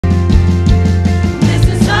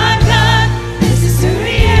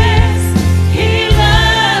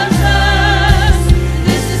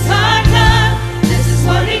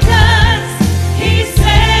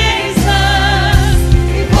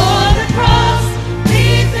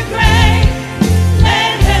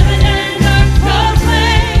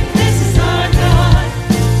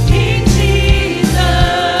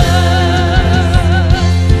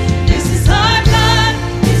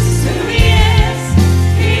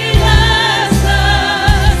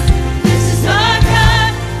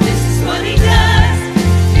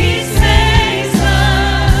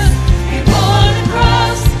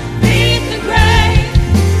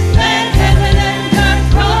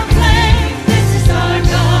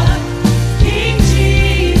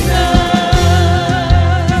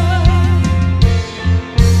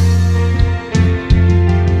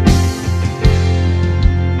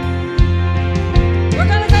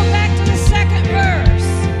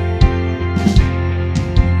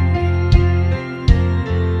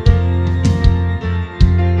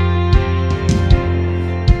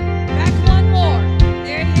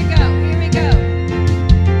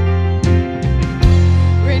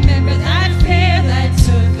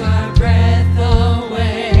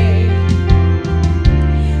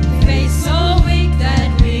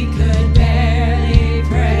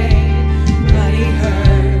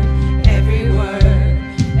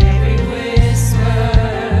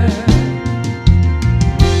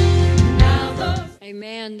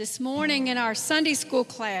this morning in our Sunday school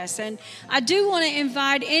class. And I do want to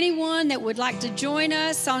invite anyone that would like to join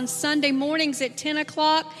us on Sunday mornings at 10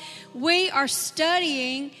 o'clock. We are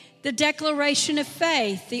studying the Declaration of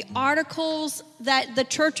Faith, the articles that the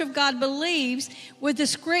Church of God believes with the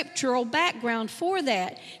scriptural background for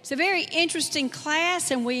that. It's a very interesting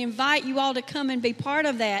class, and we invite you all to come and be part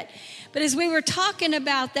of that. But as we were talking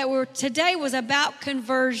about that, today was about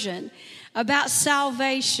conversion, about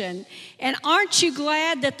salvation. And aren't you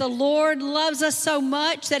glad that the Lord loves us so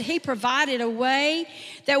much that He provided a way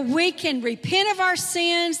that we can repent of our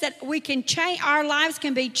sins, that we can change, our lives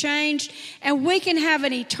can be changed, and we can have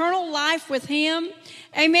an eternal life with Him?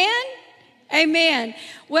 Amen? Amen.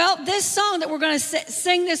 Well, this song that we're going to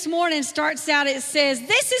sing this morning starts out, it says,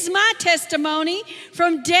 "This is my testimony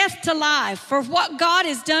from death to life, for what God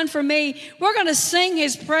has done for me." We're going to sing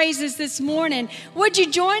His praises this morning. Would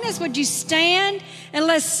you join us? Would you stand and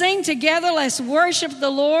let's sing together? Let's worship the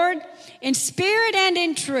Lord in spirit and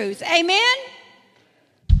in truth. Amen.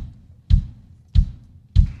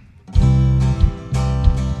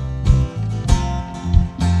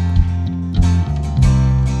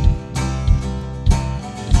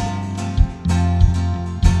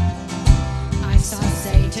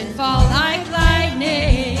 Fall like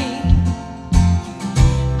lightning.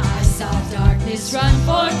 I saw darkness run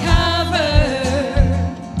for cover,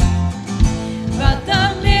 but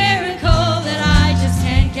the miracle that I just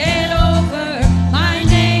can't get over, my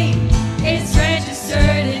name is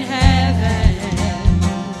registered in heaven.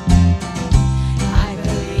 I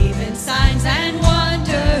believe in signs and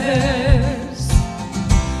wonders.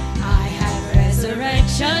 I have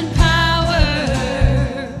resurrection power.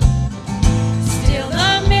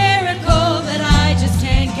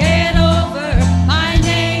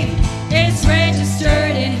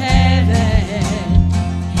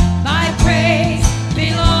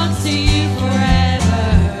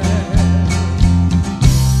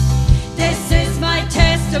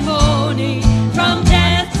 From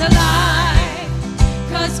death to life,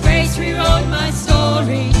 'cause grace rewrote my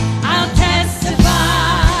story. I'll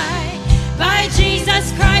testify, by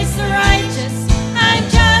Jesus Christ the righteous, I'm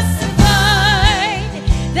justified.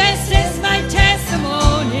 This is my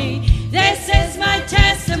testimony. This is my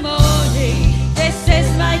testimony. This is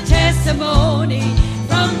my testimony.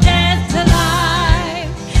 From death to life,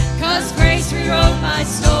 'cause grace rewrote my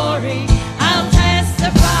story. I'll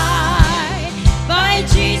testify, by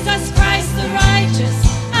Jesus Christ the righteous,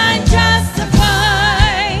 I'm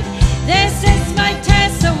justified. This is my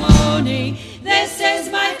testimony. This is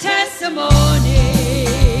my testimony.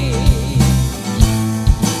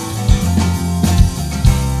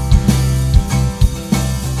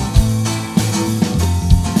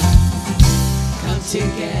 Come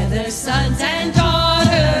together, sons and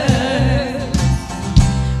daughters,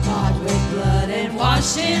 bought with blood and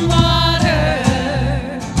washed in water.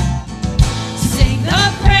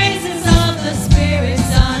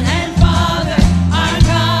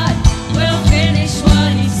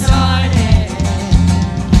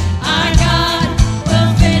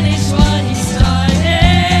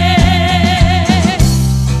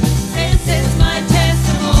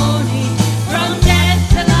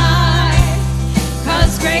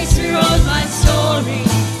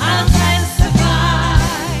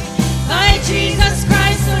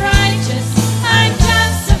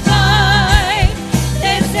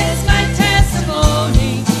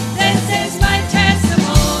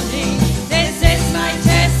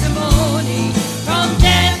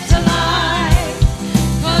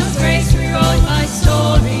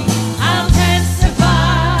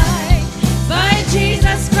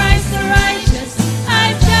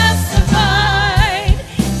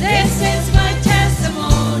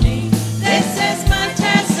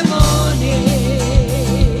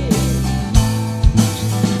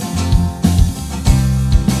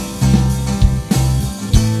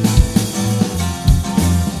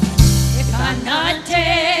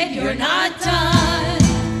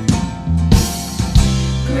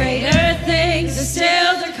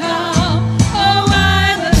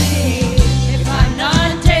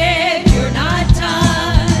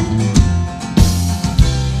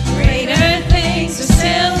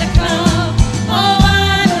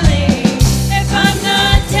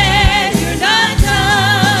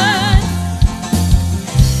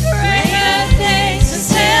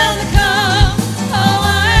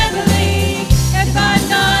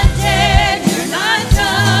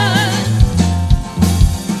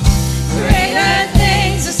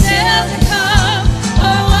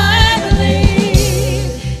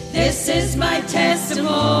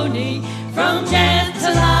 From death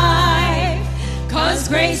to life, 'cause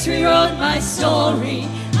grace rewrote my story.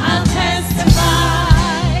 I'll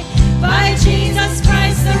testify, By Jesus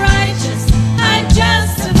Christ the righteous, I'm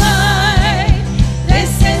justified.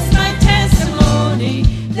 This is my testimony.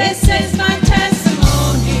 This is my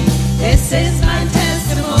testimony. This is my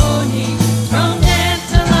testimony. From death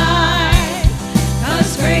to life.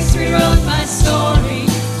 'Cause grace rewrote my story.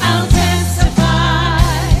 I'll testify.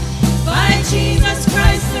 By Jesus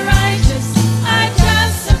Christ the righteous, I'm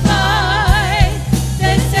justified.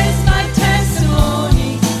 This is my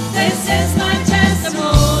testimony. This is my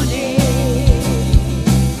testimony.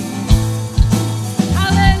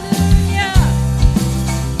 Hallelujah.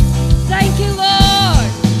 Thank you, Lord.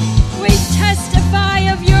 We testify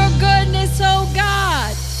of your goodness, oh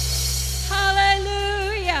God.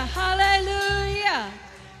 Hallelujah. Hallelujah.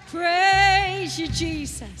 Praise you,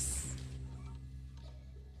 Jesus.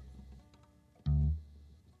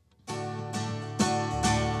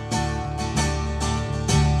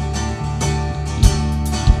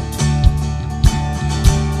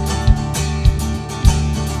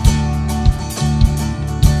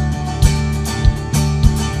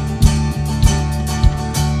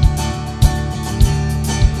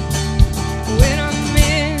 When I'm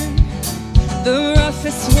in the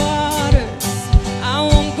roughest waters, I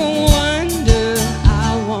won't go under,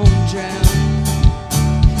 I won't drown.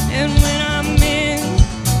 And when I'm in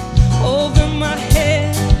over my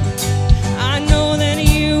head, I know that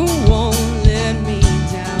you won't let me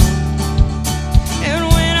down. And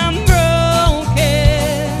when I'm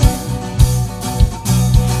broken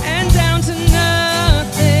and down to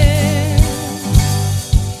nothing,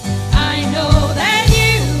 I know that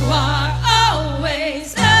you are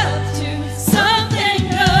always up to something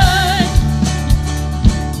good.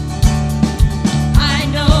 I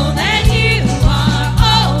know that you are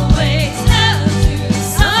always up to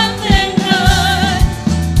something good.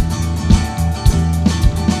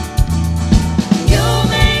 You'll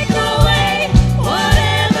make a way,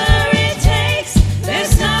 whatever it takes.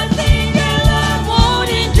 There's nothing your love won't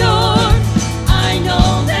endure. I know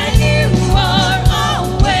that you are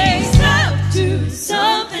always up to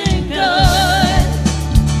something good.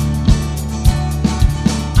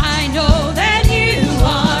 I know that you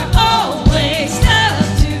are always up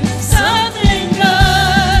to something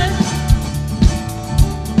good.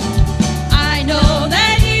 I know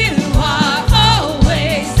that you are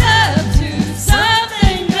always up to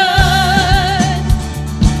something good.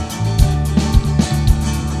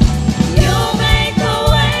 You'll make a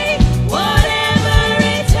way, whatever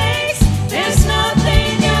it takes. There's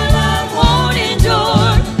nothing your love won't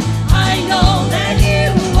endure. I know that you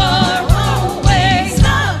are always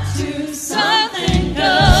up to something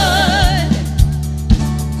good.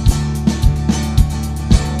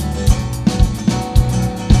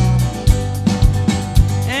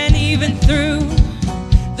 And even through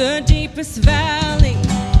the deepest valley,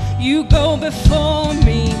 you go before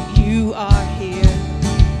me, you are here.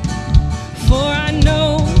 For I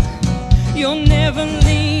know you'll never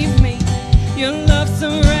leave me. Your love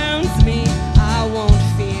surrounds me, I won't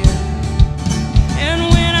fear. And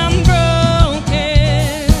when I'm broken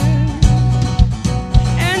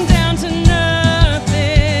and down to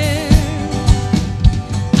nothing,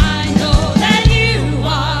 I know that you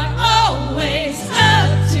are always up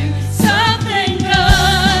to something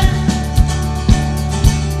good.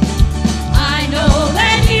 I know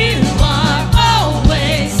that you are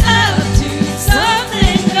always up to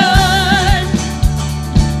something good.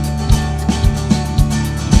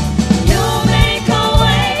 You'll make a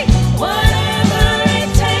way, whatever it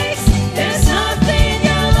takes. There's nothing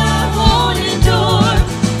your love won't endure.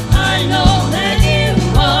 I know that you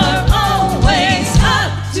are always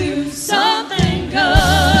up to something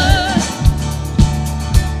good.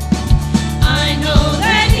 I know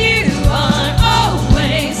that you are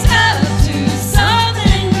always up to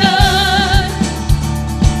something good.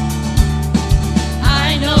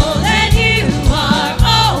 I know that you are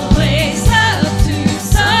always up to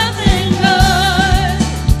something good.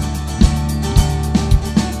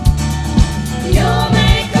 You'll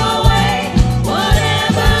make a way,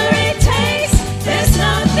 whatever it takes. There's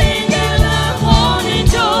nothing your love won't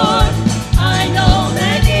endure. I know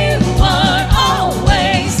that you are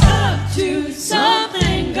always up to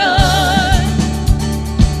something good.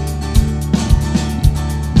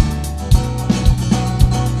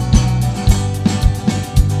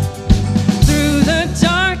 Through the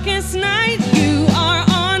darkest night, you are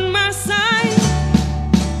on my side.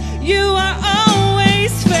 You are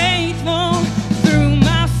always faithful. Through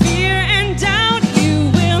my fear and doubt, you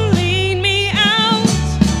will lead me out.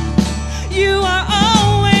 You are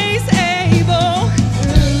always able.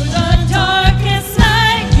 Through the darkest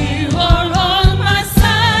night, you are on my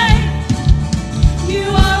side. You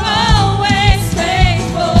are always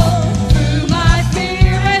faithful.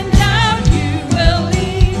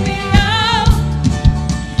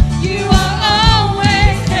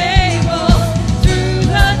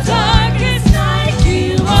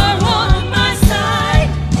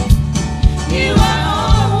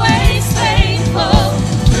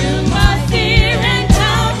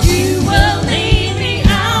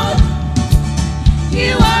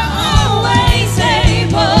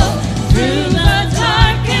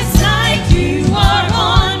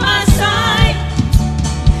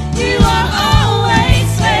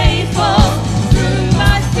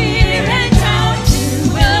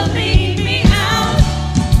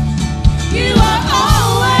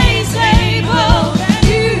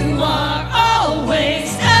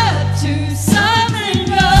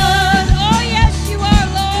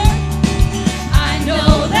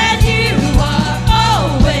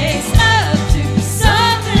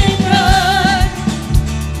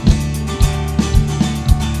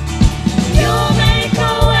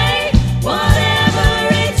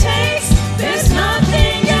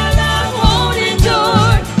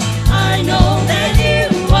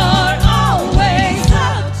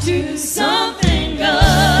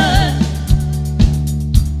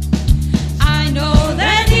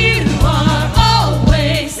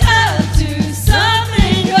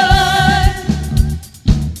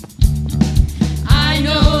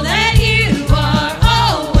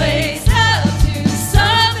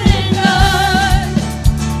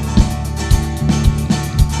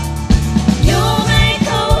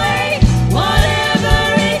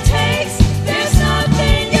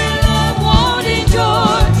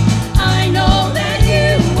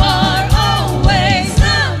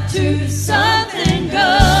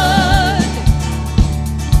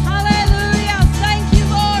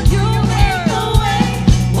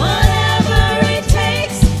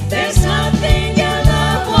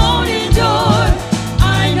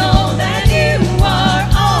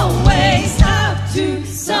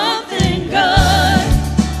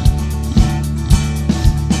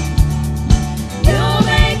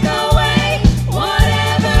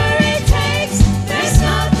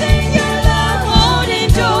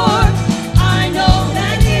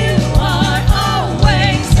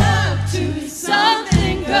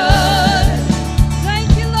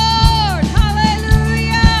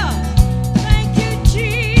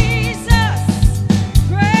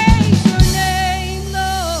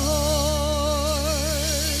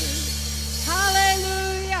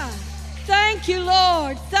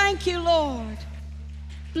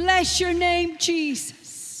 bless your name,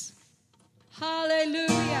 Jesus.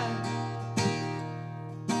 Hallelujah.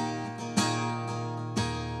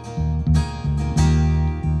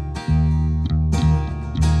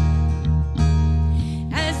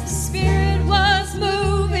 As the Spirit was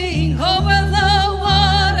moving over the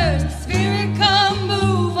waters, Spirit, come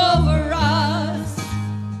move over us.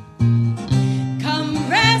 Come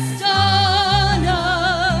rest on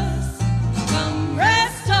us. Come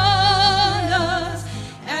rest on us.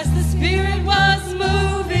 As the Spirit was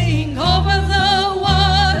moving over the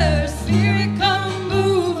waters,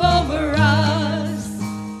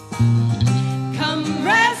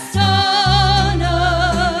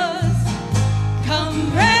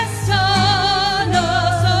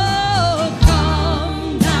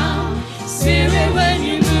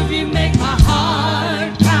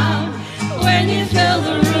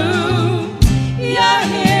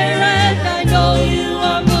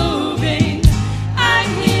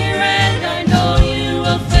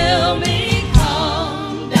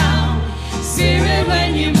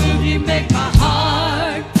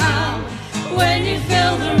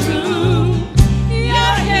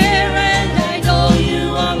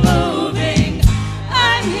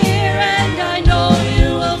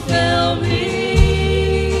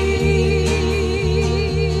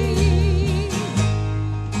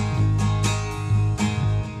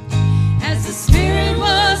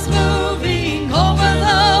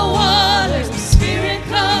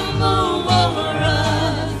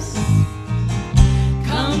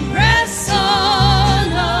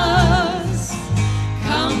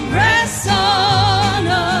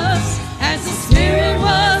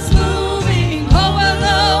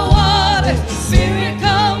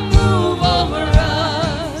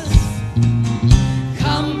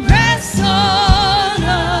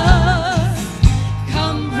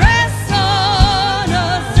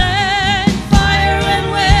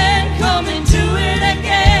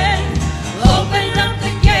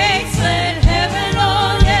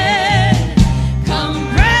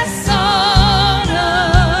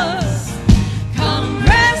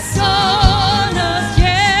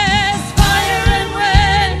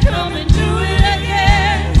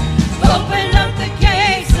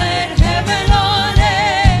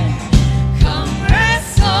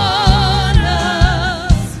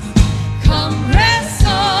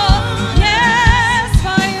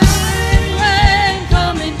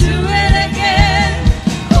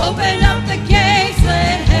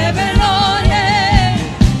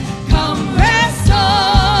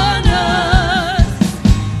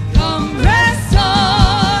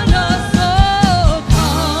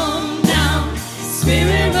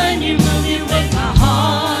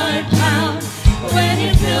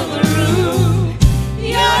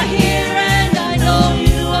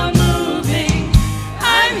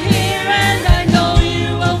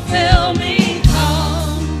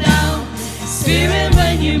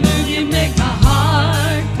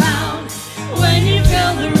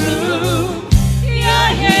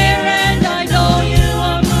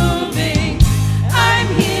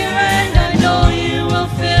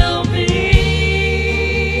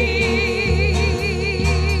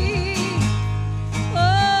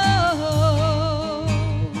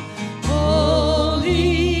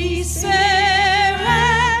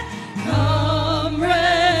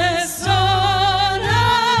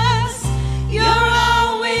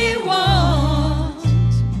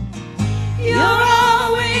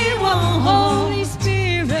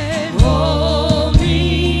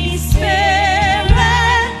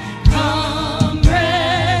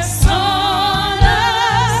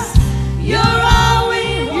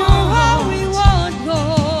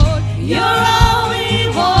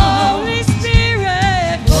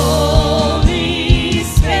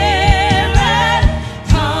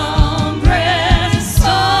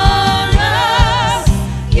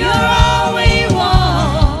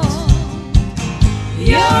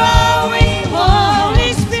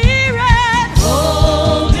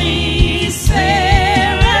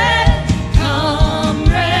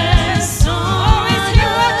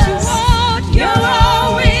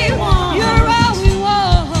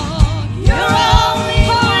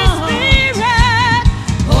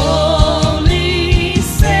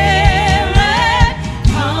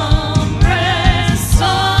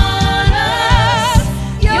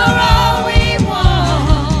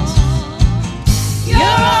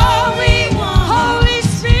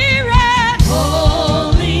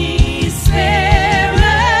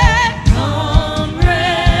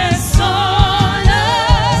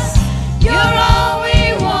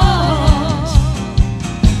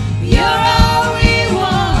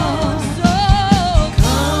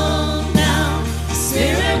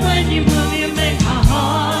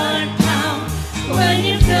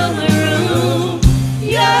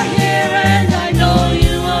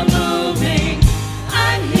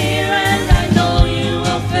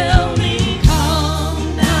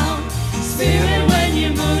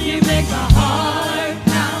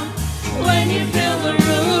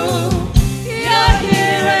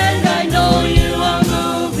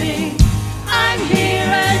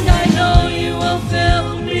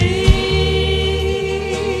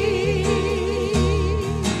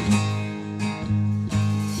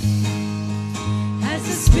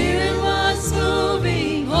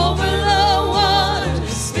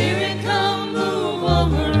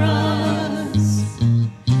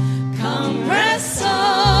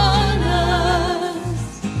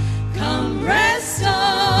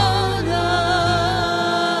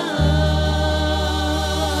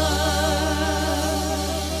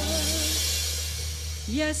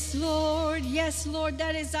 Yes, Lord. Yes, Lord.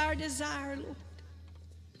 That is our desire, Lord.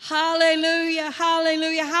 Hallelujah.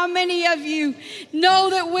 Hallelujah. How many of you know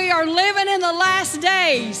that we are living in the last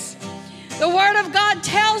days? The Word of God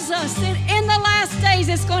tells us that in the last days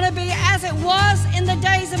it's going to be as it was in the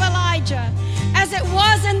days of Elijah, as it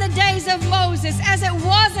was in the days of Moses, as it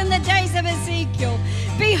was in the days of Ezekiel.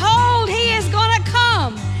 Behold, He is going to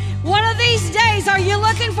come. One of these days, are you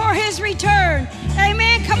looking for His return?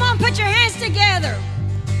 Amen. Come on, put your hands together.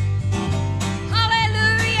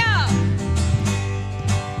 Hallelujah.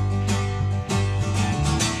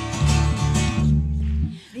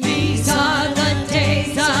 These are the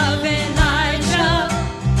days of Elijah,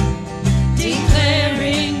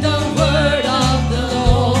 declaring the word of the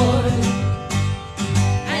Lord.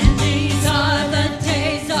 And these are the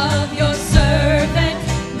days of your servant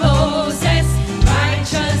Moses,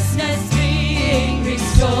 righteousness being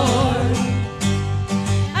restored.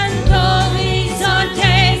 And though these are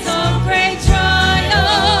days of great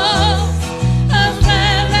trials, of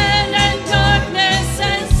famine and darkness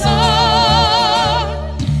and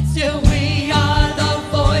sorrow, still we are the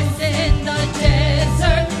voice in the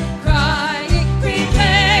desert, crying,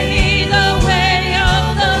 prepare ye the way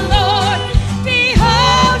of the Lord.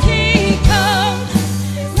 Behold, He comes,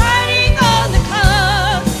 riding on the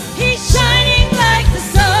clouds. He's shining like the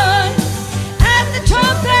sun, at the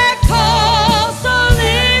trumpet call. So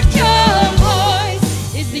lift your voice.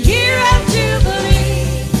 It's the year of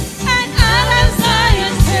Jubilee, and out of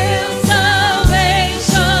Zion till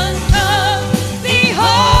salvation comes.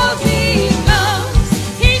 Behold, He comes.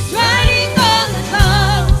 He's riding on the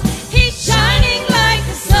clouds. He's shining like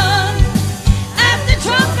the sun, at the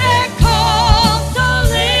trumpet call. So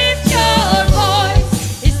lift your voice.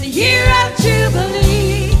 It's the year of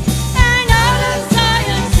Jubilee, and out of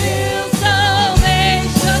Zion till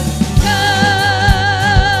salvation comes.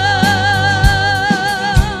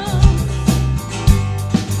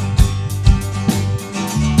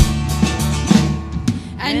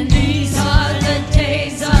 And these are the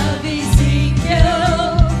days of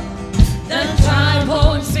Ezekiel, the dry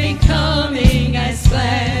bones becoming as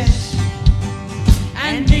flesh.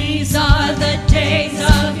 And these are the days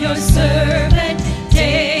of your servant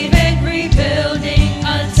David, rebuilding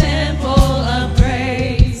a temple of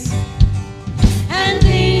praise. And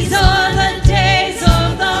these are the days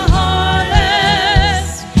of the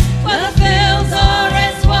harvest, for the fields are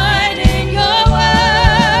as white in your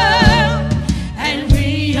world. And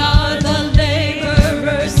we are the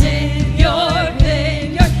laborers in your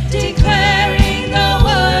vineyard, declaring the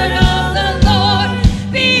word of the Lord.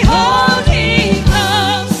 Behold, He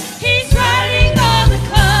comes. He's riding on the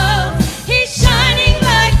clouds. He's shining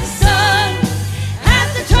like the sun, at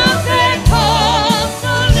the trumpet call.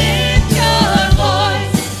 So lift your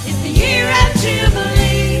voice. It's the year of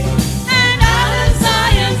Jubilee, and out of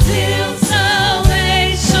Zion till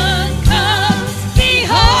salvation comes.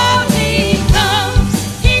 Behold, He comes.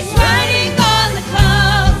 He's riding on the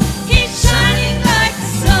clouds. He's shining like the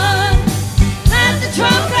sun, at the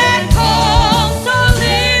trumpet call. So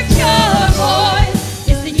lift your voice.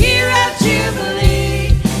 It's the year of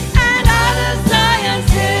Jubilee, and out of Zion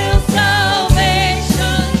till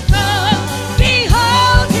salvation comes.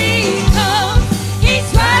 Behold, He comes. He's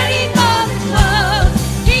riding on the clouds.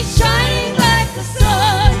 He's shining like the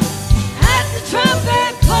sun, at the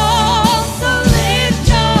trumpet call. So lift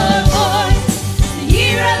your voice. It's the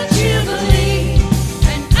year of Jubilee,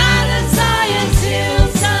 and out of Zion till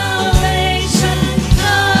salvation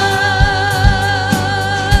comes.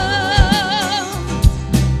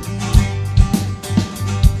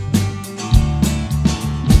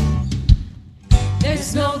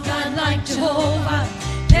 There's no God like Jehovah.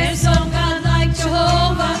 There's no God like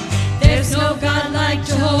Jehovah. There's no God like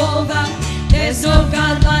Jehovah. There's no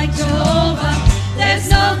God like Jehovah. There's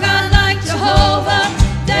no God like Jehovah.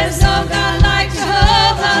 There's no God like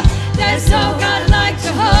Jehovah. There's no God like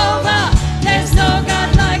Jehovah. There's no God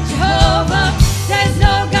like Jehovah. There's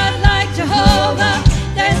no God like Jehovah.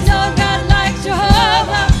 There's no God like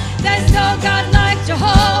Jehovah. There's no God like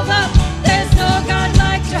Jehovah. There's no God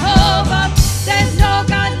like Jehovah. There's no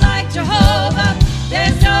God like Jehovah.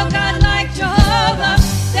 There's no God like Jehovah.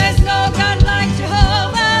 There's no God like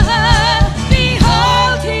Jehovah.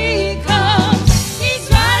 Behold, He comes. He's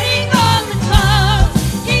riding on the clouds.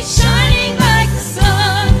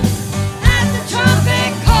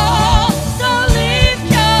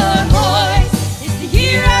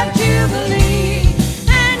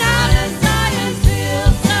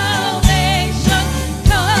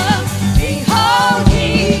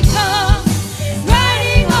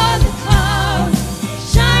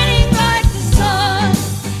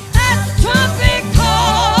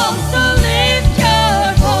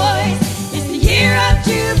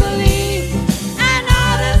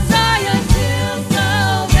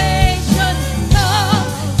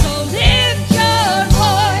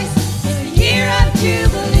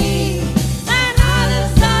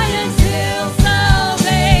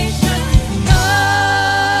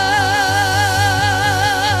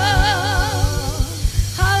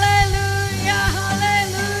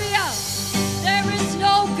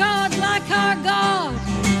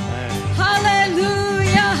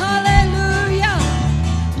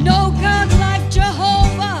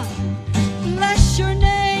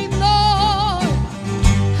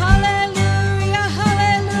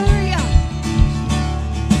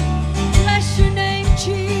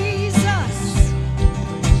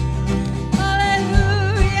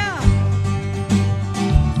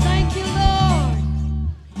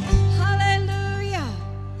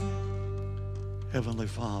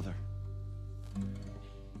 Father,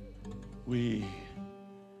 we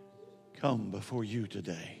come before you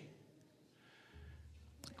today.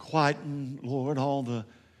 Quieten, Lord, all the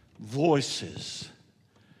voices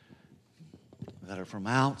that are from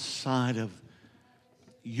outside of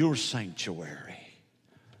your sanctuary.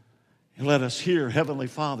 And let us hear, Heavenly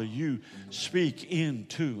Father, you speak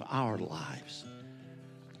into our lives.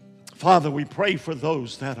 Father, we pray for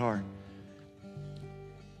those that are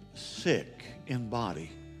sick in body,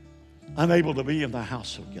 unable to be in the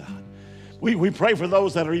house of God. We pray for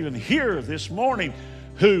those that are even here this morning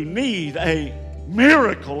who need a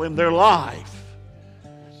miracle in their life.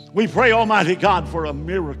 We pray, Almighty God, for a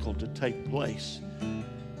miracle to take place.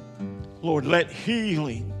 Lord, let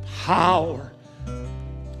healing power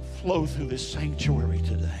flow through this sanctuary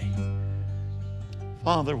today.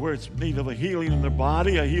 Father, where it's in need of a healing in their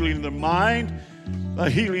body, a healing in their mind, a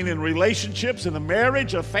healing in relationships, in a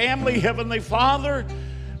marriage, a family, Heavenly Father,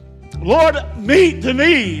 Lord, meet the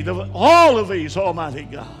need of all of these, Almighty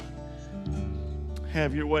God.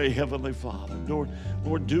 Have your way, Heavenly Father.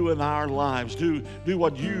 Lord, do in our lives. Do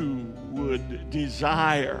what you would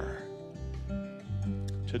desire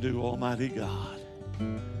to do, Almighty God.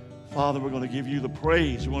 Father, we're going to give you the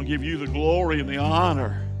praise. We're going to give you the glory and the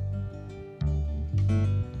honor.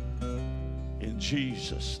 In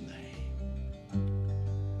Jesus' name.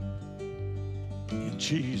 In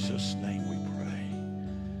Jesus' name we pray.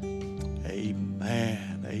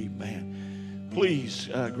 Amen. Amen. Please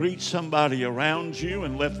greet somebody around you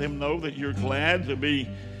and let them know that you're glad to be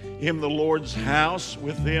in the Lord's house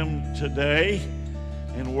with them today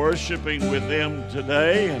and worshiping with them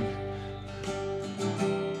today. And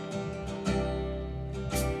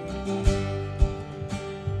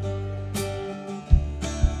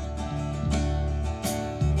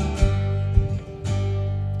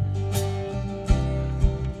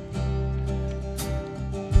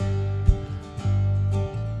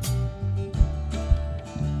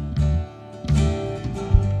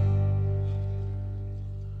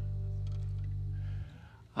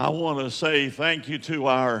I want to say thank you to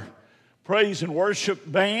our praise and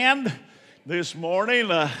worship band this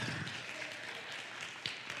morning.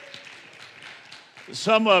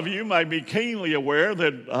 Some of you may be keenly aware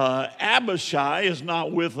that Abishai is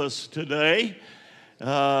not with us today.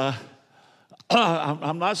 I'm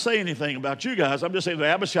not saying anything about you guys. I'm just saying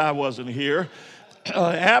that Abishai wasn't here.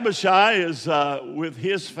 Abishai is with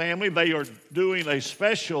his family. They are doing a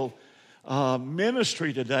special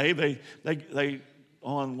ministry today. They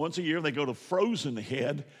once a year they go to Frozen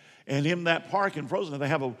Head, and in that park in Frozen Head they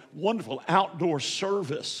have a wonderful outdoor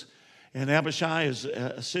service. And Abishai is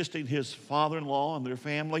assisting his father-in-law and their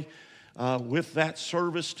family with that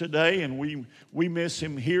service today. And we miss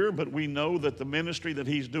him here, but we know that the ministry that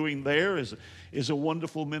he's doing there is a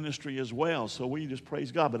wonderful ministry as well. So we just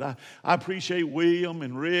praise God. But I appreciate William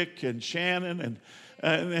and Rick and Shannon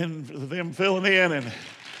and them filling in and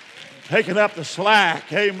taking up the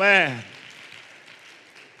slack. Amen.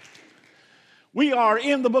 We are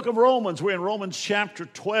in the book of Romans. We're in Romans chapter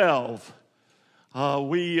 12.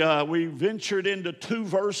 We ventured into 2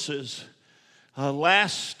 verses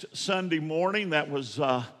last Sunday morning. That was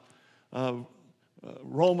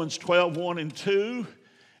Romans 12, 1 and 2.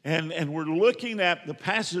 And we're looking at the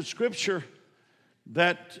passage of Scripture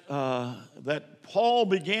that Paul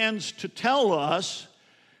begins to tell us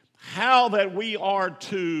how that we are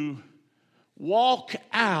to walk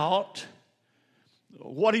out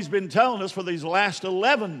what he's been telling us for these last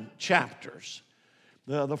 11 chapters.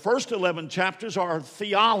 The first 11 chapters are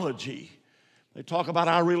theology. They talk about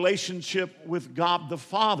our relationship with God the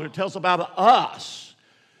Father. It tells about us,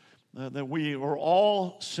 that we are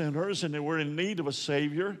all sinners and that we're in need of a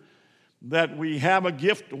Savior, that we have a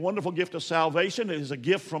gift, a wonderful gift of salvation. It is a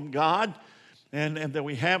gift from God, and that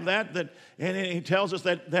we have that. And he tells us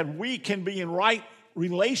that we can be in right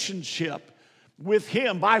relationship with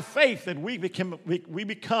him by faith, that we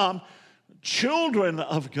become children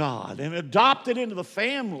of God and adopted into the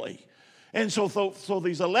family. And so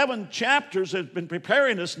these 11 chapters have been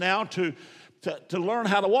preparing us now to learn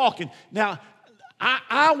how to walk. And now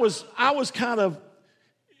I was kind of,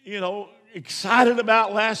 excited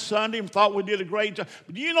about last Sunday and thought we did a great job.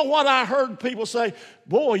 But you know what I heard people say?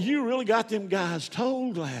 Boy, you really got them guys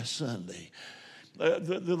told last Sunday.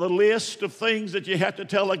 The list of things that you have to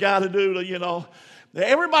tell a guy to do,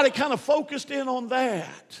 everybody kind of focused in on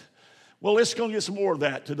that. Well, let's go get some more of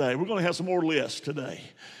that today. We're going to have some more lists today,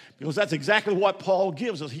 because that's exactly what Paul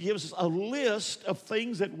gives us. He gives us a list of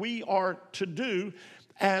things that we are to do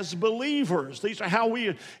as believers. These are how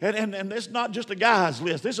we, and it's not just a guy's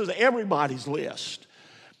list. This is everybody's list.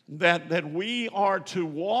 that we are to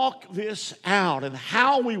walk this out and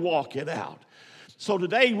how we walk it out. So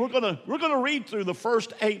today we're gonna read through the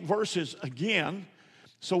first 8 verses again.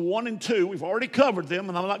 So 1 and 2, we've already covered them,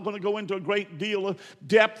 and I'm not going to go into a great deal of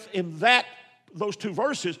depth in those 2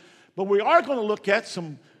 verses, but we are going to look at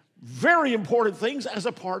some very important things as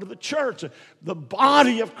a part of the church, the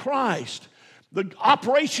body of Christ, the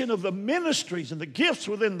operation of the ministries and the gifts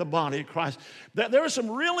within the body of Christ. That there is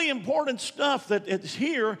some really important stuff that is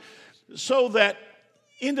here so that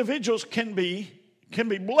individuals can be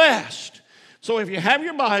blessed. So if you have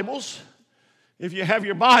your Bibles, if you have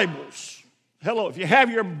your Bibles,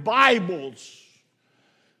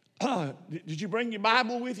 did you bring your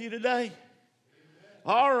Bible with you today?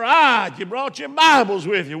 All right, you brought your Bibles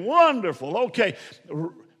with you. Wonderful. Okay,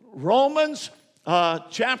 Romans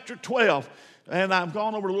chapter 12. And I've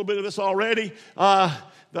gone over a little bit of this already.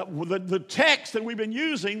 The text that we've been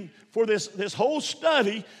using for this whole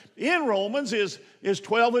study in Romans is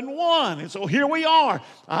 12 and 1. And so here we are.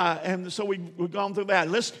 And so we've gone through that.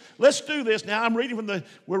 Let's do this now.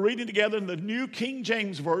 We're reading together in the New King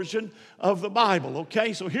James Version of the Bible.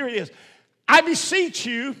 Okay, so here it is. I beseech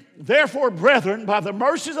you, therefore, brethren, by the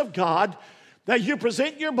mercies of God, that you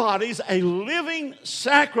present your bodies a living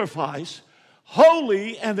sacrifice,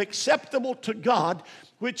 holy and acceptable to God,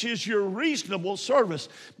 which is your reasonable service.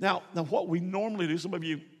 Now what we normally do, some of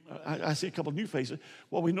you, I see a couple of new faces.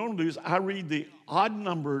 What we normally do is I read the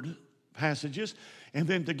odd-numbered passages, and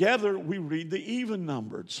then together we read the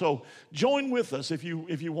even-numbered. So join with us if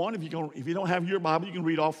you want. If you don't have your Bible, you can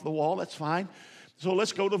read off the wall. That's fine. So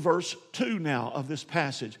let's go to verse 2 now of this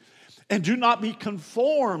passage. And do not be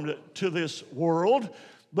conformed to this world,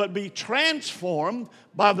 but be transformed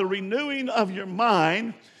by the renewing of your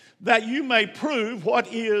mind, that you may prove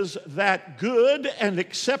what is that good and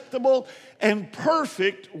acceptable and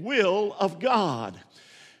perfect will of God.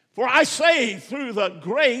 For I say, through the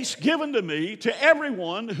grace given to me, to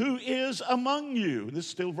everyone who is among you, this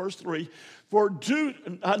is still verse 3, for do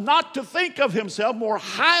not to think of himself more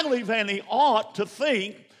highly than he ought to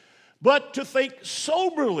think, but to think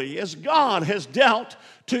soberly, as God has dealt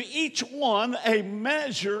to each one a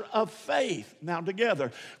measure of faith. Now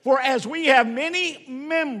together. For as we have many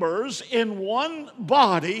members in one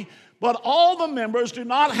body, but all the members do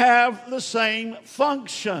not have the same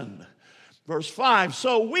function. Verse 5,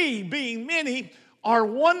 so we, being many, are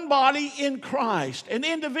one body in Christ, and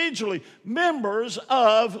individually members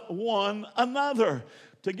of one another.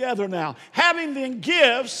 Together now. Having then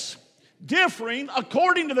gifts differing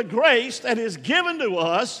according to the grace that is given to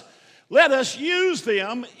us, let us use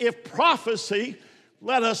them. If prophecy,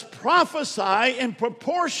 let us prophesy in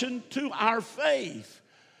proportion to our faith.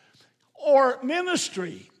 Or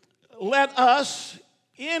ministry, let us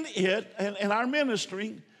in it, and in our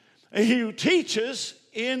ministry, he who teaches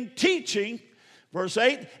in teaching, verse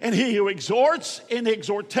 8, and he who exhorts in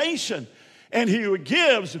exhortation, and he who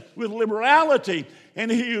gives with liberality, and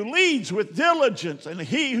he who leads with diligence, and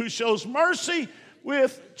he who shows mercy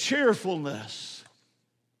with cheerfulness.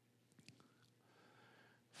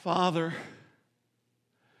 Father,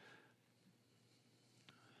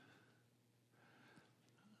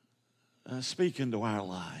 speak into our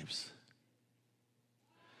lives.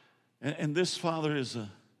 And this, Father, is a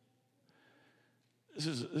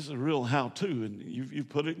real how-to, and you've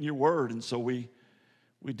put it in your word, and so we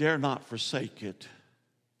dare not forsake it.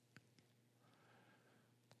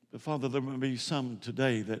 But Father, there may be some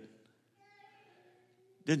today that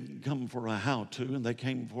didn't come for a how-to, and they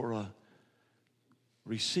came for a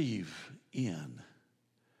receive in.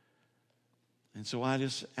 And so I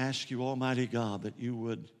just ask you, Almighty God, that you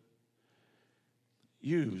would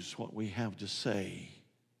use what we have to say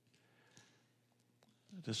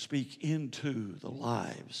to speak into the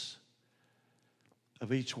lives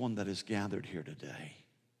of each one that is gathered here today.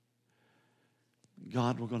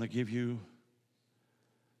 God, we're going to give you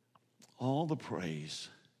all the praise.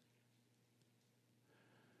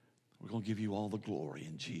 We're going to give you all the glory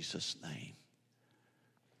in Jesus' name.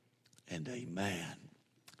 And amen.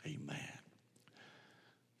 Amen.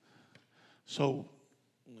 So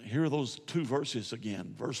here are those 2 verses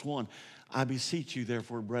again. Verse 1, I beseech you,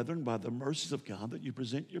 therefore, brethren, by the mercies of God, that you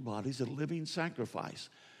present your bodies a living sacrifice,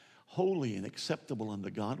 holy and acceptable unto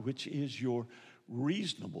God, which is your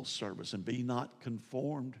reasonable service. And be not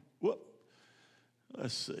conformed.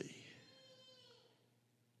 Let's see.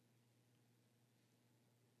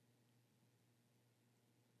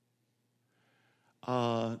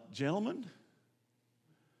 Gentlemen,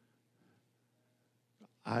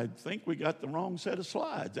 I think we got the wrong set of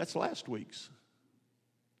slides. That's last week's.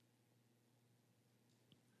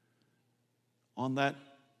 On that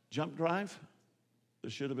jump drive?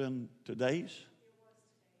 This should have been today's.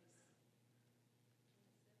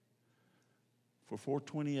 For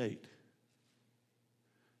 428.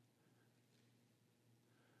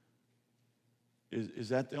 Is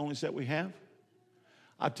that the only set we have?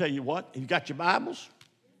 I'll tell you what, you got your Bibles?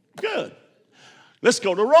 Good. Let's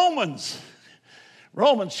go to Romans.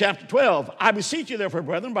 Romans chapter 12. I beseech you, therefore,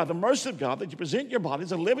 brethren, by the mercy of God, that you present your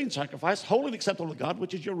bodies a living sacrifice, holy and acceptable to God,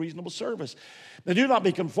 which is your reasonable service. Now do not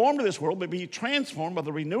be conformed to this world, but be transformed by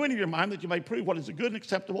the renewing of your mind, that you may prove what is the good and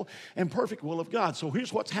acceptable and perfect will of God. So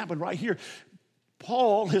here's what's happened right here.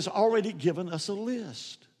 Paul has already given us a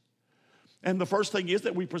list. And the first thing is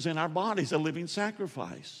that we present our bodies a living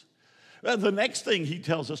sacrifice. The next thing he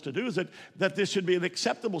tells us to do is that this should be an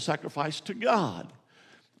acceptable sacrifice to God.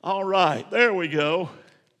 All right, there we go.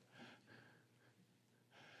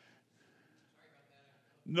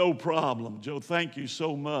 No problem, Joe. Thank you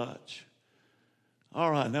so much. All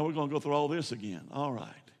right, now we're going to go through all this again. All right.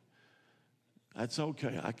 That's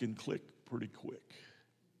okay. I can click pretty quick.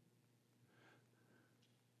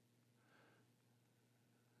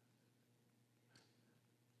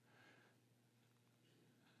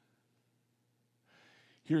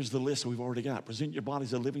 Here's the list we've already got. Present your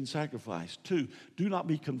bodies a living sacrifice. 2, do not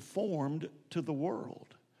be conformed to the world.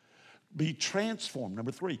 Be transformed.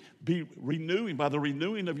 Number 3, be renewing by the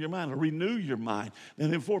renewing of your mind. Or renew your mind.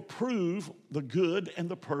 And then 4, prove the good and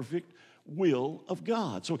the perfect will of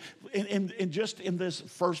God. So in just in this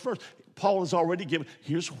first verse, Paul has already given,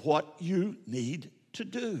 here's what you need to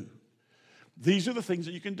do. These are the things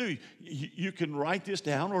that you can do. You can write this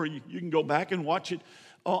down, or you can go back and watch it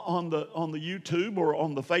on the YouTube or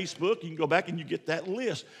on the Facebook. You can go back and you get that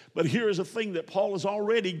list. But here is a thing that Paul is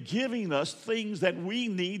already giving us, things that we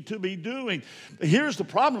need to be doing. Here's the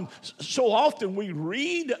problem. So often we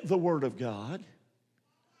read the Word of God,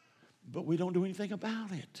 but we don't do anything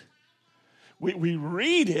about it. We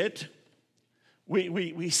read it,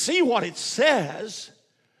 we see what it says,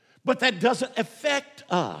 but that doesn't affect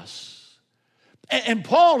us. And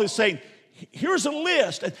Paul is saying, here's a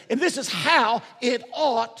list, and this is how it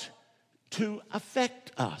ought to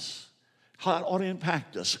affect us, how it ought to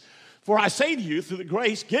impact us. For I say to you, through the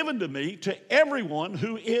grace given to me, to everyone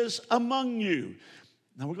who is among you.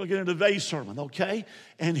 Now we're going to get into today's sermon, okay?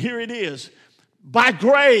 And here it is. By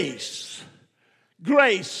grace,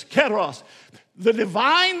 keros, the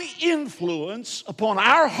divine influence upon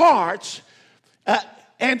our hearts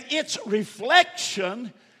and its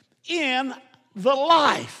reflection in the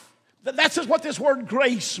life. That's just what this word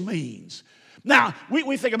grace means. Now,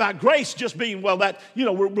 we think about grace just being, well, that,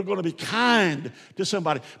 we're going to be kind to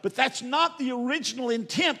somebody. But that's not the original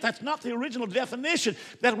intent. That's not the original definition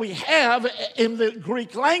that we have in the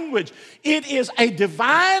Greek language. It is a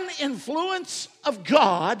divine influence of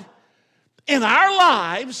God in our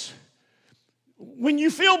lives when you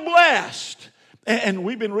feel blessed. And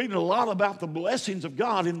we've been reading a lot about the blessings of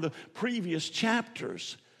God in the previous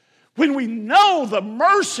chapters. When we know the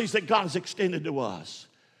mercies that God has extended to us,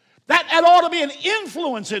 that ought to be an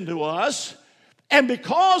influence into us. And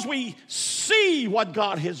because we see what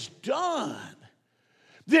God has done,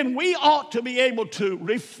 then we ought to be able to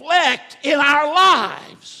reflect in our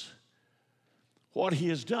lives what He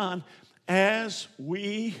has done as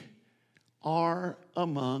we are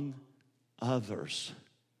among others,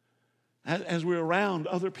 as we're around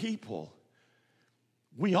other people.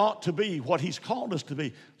 We ought to be what He's called us to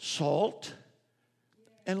be, salt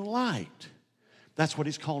and light. That's what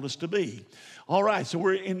He's called us to be. All right, so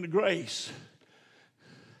we're in the grace.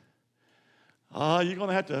 You're going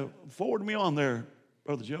to have to forward me on there,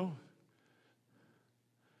 Brother Joe.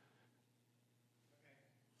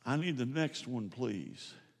 I need the next one,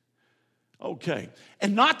 please. Okay,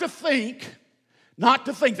 and not to think,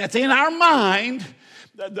 that's in our mind.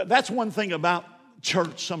 That's one thing about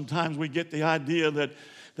church. Sometimes we get the idea that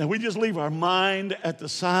we just leave our mind at the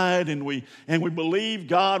side and we believe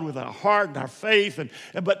God with our heart and our faith,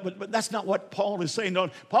 but that's not what Paul is saying. No,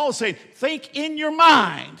 Paul is saying, think in your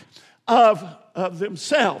mind of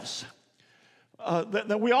themselves.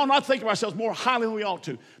 That we ought not think of ourselves more highly than we ought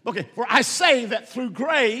to. Okay, for I say that through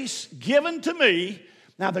grace given to me,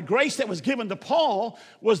 now the grace that was given to Paul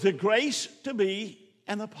was the grace to be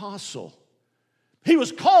an apostle. He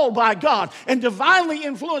was called by God and divinely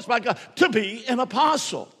influenced by God to be an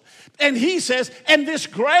apostle. And he says, and this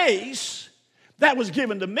grace that was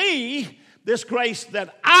given to me, this grace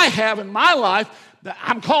that I have in my life, that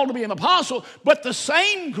I'm called to be an apostle, but the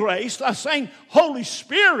same grace, the same Holy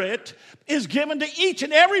Spirit is given to each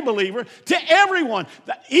and every believer, to everyone,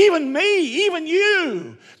 even me, even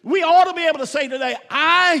you. We ought to be able to say today,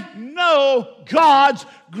 I know God's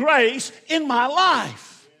grace in my life.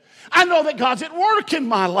 I know that God's at work in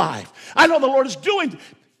my life. I know the Lord is doing.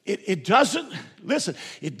 It doesn't, listen,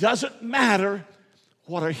 it doesn't matter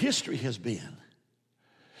what our history has been.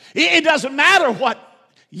 It doesn't matter what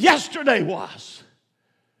yesterday was.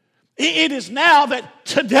 It is now that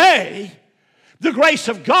today the grace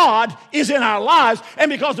of God is in our lives. And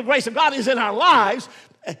because the grace of God is in our lives,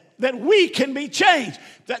 that we can be changed.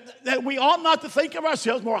 That we ought not to think of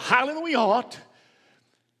ourselves more highly than we ought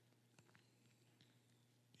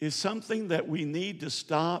is something that we need to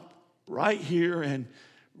stop right here and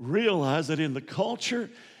realize that in the culture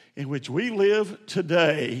in which we live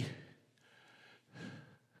today,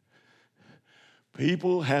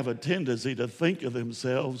 people have a tendency to think of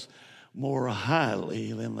themselves more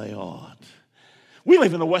highly than they ought. We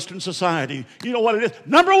live in a Western society. You know what it is?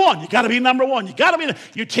 Number one. You got to be number one. You got to be.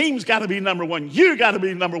 Your team's got to be number one. You got to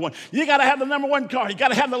be number one. You got to have the number one car. You got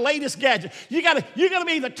to have the latest gadget. You got to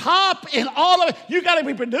be the top in all of it. You got to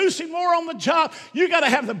be producing more on the job. You got to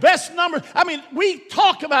have the best numbers. I mean, we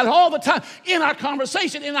talk about it all the time in our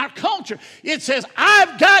conversation, in our culture. It says,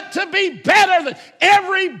 I've got to be better than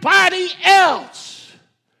everybody else.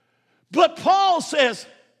 But Paul says,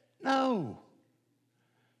 no.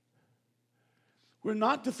 We're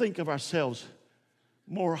not to think of ourselves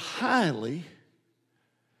more highly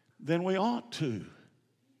than we ought to.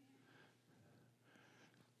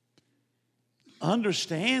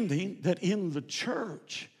 Understanding that in the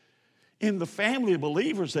church, in the family of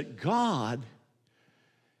believers, that God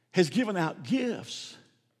has given out gifts.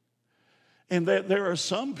 And that there are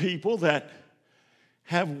some people that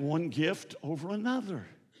have one gift over another.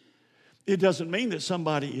 It doesn't mean that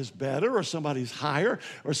somebody is better or somebody's higher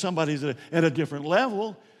or somebody's at a different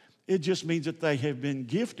level. It just means that they have been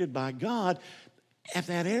gifted by God at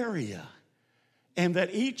that area. And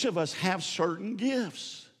that each of us have certain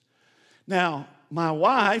gifts. Now, my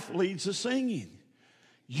wife leads the singing.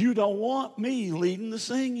 You don't want me leading the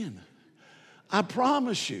singing. I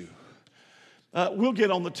promise you. We'll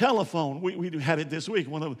get on the telephone. We had it this week.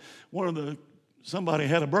 Somebody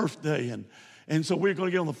had a birthday, and so we're going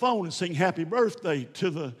to get on the phone and sing happy birthday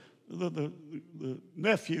to the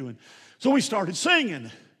nephew. And so we started singing.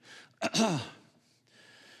 I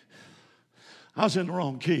was in the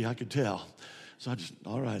wrong key, I could tell. So I just,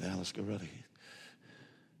 all right, Alice, go ready.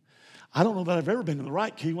 I don't know that I've ever been in the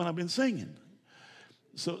right key when I've been singing.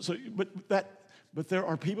 But there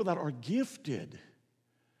are people that are gifted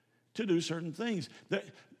to do certain things.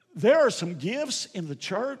 There are some gifts in the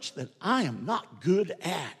church that I am not good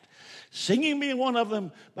at. Singing being one of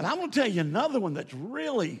them, but I'm going to tell you another one that's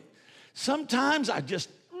really, sometimes I just,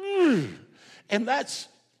 and that's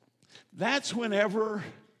whenever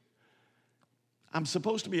I'm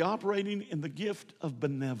supposed to be operating in the gift of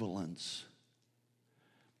benevolence.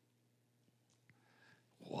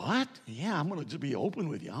 What? Yeah, I'm going to just be open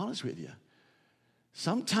with you, honest with you.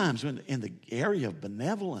 Sometimes when in the area of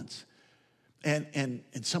benevolence, and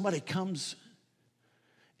somebody comes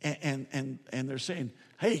and they're saying,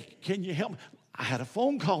 hey, can you help me? I had a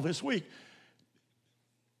phone call this week.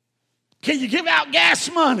 Can you give out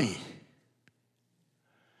gas money?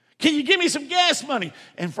 Can you give me some gas money?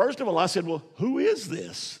 And first of all, I said, well, who is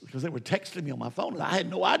this? Because they were texting me on my phone, and I had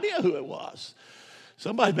no idea who it was.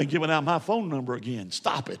 Somebody's been giving out my phone number again.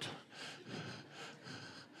 Stop it.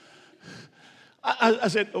 I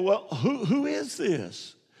said, well, who is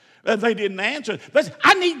this? They didn't answer. They said,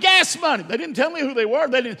 I need gas money. They didn't tell me who they were.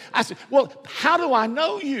 I said, well, how do I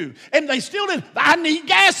know you? And they still didn't. I need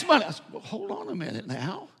gas money. I said, well, hold on a minute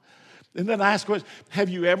now. And then I asked questions. Have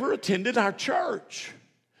you ever attended our church?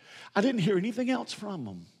 I didn't hear anything else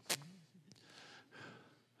from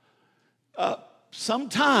them.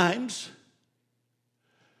 Sometimes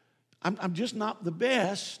I'm just not the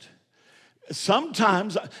best.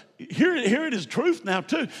 Sometimes, here it is truth now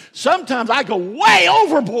too. Sometimes I go way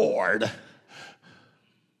overboard.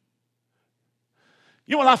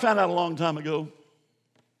 You know what I found out a long time ago?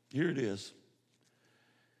 Here it is.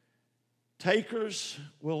 Takers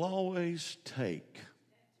will always take.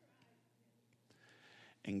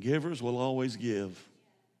 And givers will always give.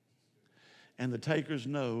 And the takers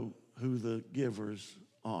know who the givers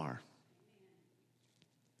are.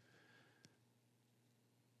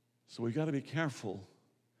 So we've got to be careful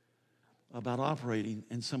about operating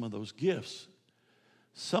in some of those gifts.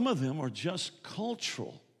 Some of them are just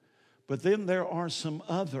cultural, but then there are some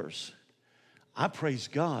others. I praise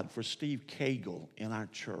God for Steve Cagle in our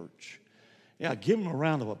church. Yeah, give him a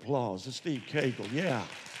round of applause. It's Steve Cagle, yeah.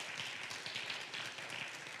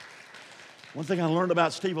 One thing I learned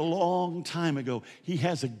about Steve a long time ago, he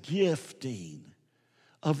has a gifting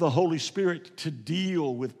of the Holy Spirit to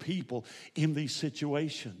deal with people in these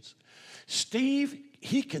situations. Steve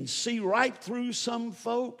he can see right through some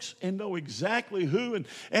folks and know exactly who, and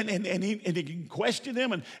he can question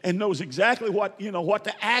them and knows exactly what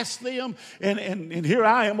to ask them. And here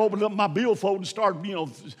I am opening up my billfold and start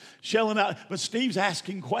shelling out. But Steve's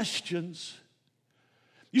asking questions.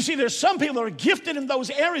 You see, there's some people that are gifted in those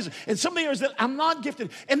areas, and some areas that I'm not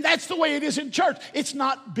gifted. And that's the way it is in church. It's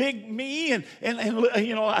not big me and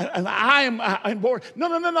I'm bored.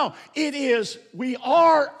 No. It is, we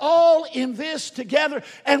are all in this together,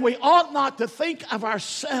 and we ought not to think of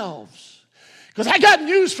ourselves. Because I got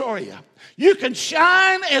news for you. You can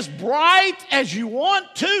shine as bright as you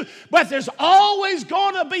want to, but there's always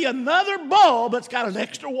going to be another bulb that's got an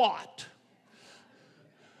extra watt.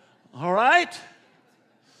 All right?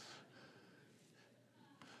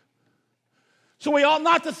 So we ought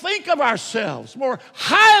not to think of ourselves more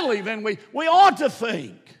highly than we ought to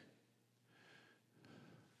think.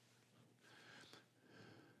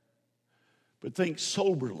 But think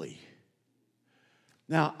soberly.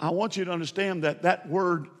 Now, I want you to understand that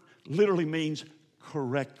word literally means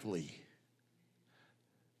correctly.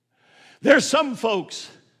 There's some folks,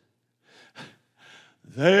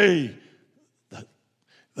 they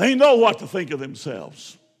know what to think of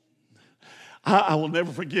themselves. I will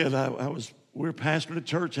never forget, we were pastoring a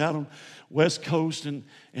church out on West Coast, and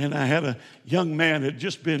I had a young man he had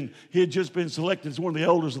just been selected as one of the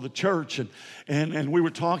elders of the church, and we were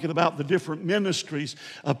talking about the different ministries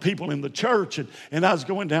of people in the church, and I was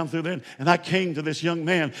going down through there, and I came to this young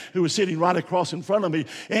man who was sitting right across in front of me,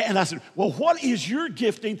 and I said, well, what is your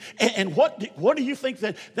gifting, and what do you think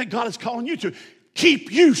that God is calling you to?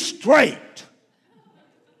 Keep you straight.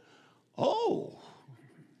 Oh.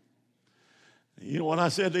 You know what I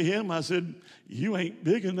said to him? I said, you ain't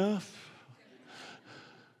big enough.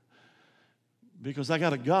 Because I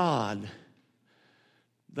got a God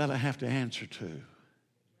that I have to answer to.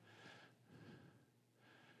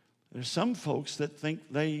 There's some folks that think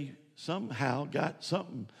they somehow got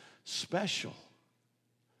something special.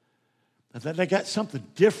 That they got something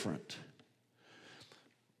different.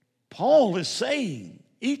 Paul is saying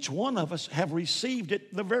each one of us have received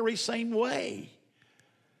it the very same way.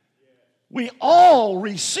 We all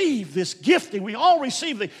receive this gifting. We all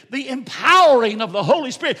receive the empowering of the Holy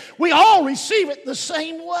Spirit. We all receive it the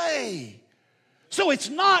same way. So it's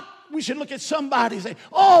not, we should look at somebody and say,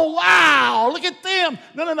 oh, wow, look at them.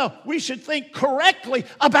 No. We should think correctly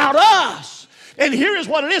about us. And here is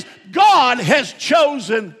what it is. God has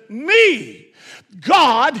chosen me.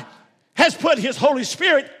 God has put His Holy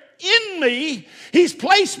Spirit in me. He's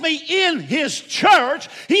placed me in His church.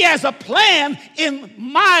 He has a plan in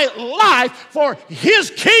my life for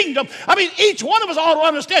His kingdom. I mean, each one of us ought to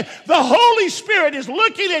understand the Holy Spirit is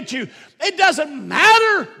looking at you. It doesn't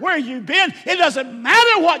matter where you've been. It doesn't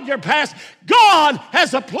matter what your past. God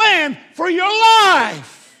has a plan for your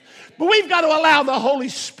life. But we've got to allow the Holy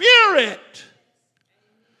Spirit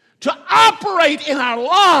to operate in our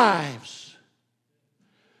lives.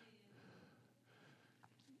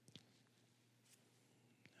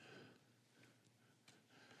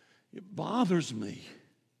 It bothers me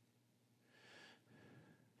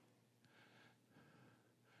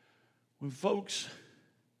when folks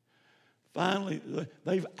finally,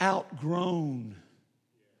 they've outgrown.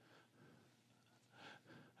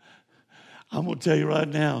 I'm going to tell you right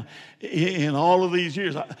now, in all of these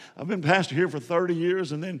years, I've been pastor here for 30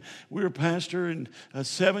 years, and then we were pastor in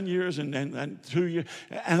 7 years and 2 years.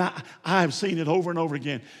 And I've seen it over and over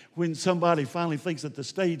again when somebody finally thinks that the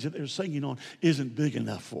stage that they're singing on isn't big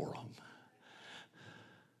enough for them.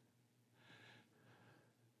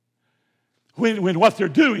 When what they're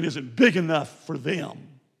doing isn't big enough for them.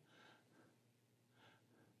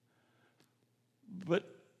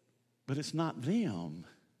 But it's not them.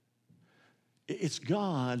 It's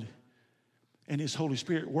God and His Holy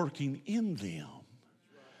Spirit working in them.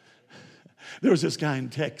 There was this guy in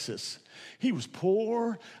Texas. He was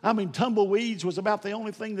poor. I mean, tumbleweeds was about the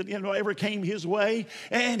only thing that ever came his way.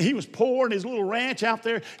 And he was poor in his little ranch out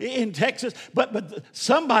there in Texas. But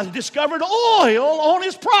somebody discovered oil on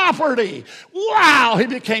his property. Wow! He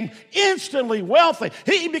became instantly wealthy.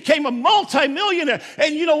 He became a multimillionaire.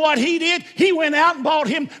 And you know what he did? He went out and bought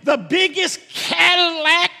him the biggest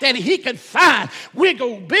Cadillac that he could find.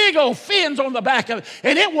 Big old fins on the back of it.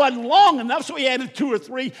 And it wasn't long enough, so he added 2 or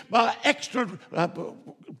 3 extra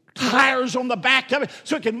tires on the back of it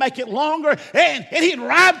so it can make it longer. And he'd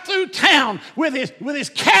ride through town with his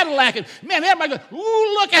Cadillac. And man, everybody goes,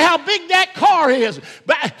 ooh, look at how big that car is.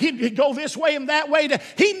 But he'd go this way and that way.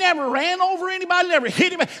 He never ran over anybody, never hit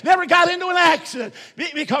anybody, never got into an accident.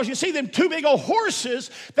 Because you see them two big old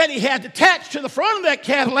horses that he had attached to the front of that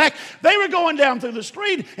Cadillac, they were going down through the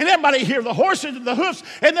street and everybody hear the horses and the hoofs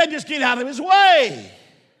and they'd just get out of his way.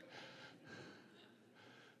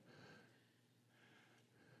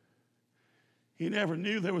 He never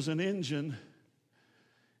knew there was an engine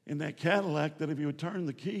in that Cadillac that if he would turn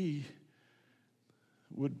the key,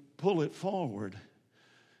 would pull it forward,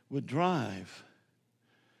 would drive.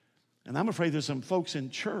 And I'm afraid there's some folks in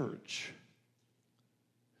church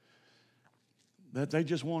that they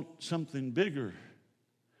just want something bigger,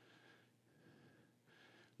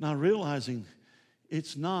 not realizing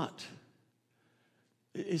it's not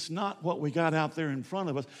what we got out there in front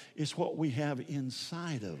of us, it's what we have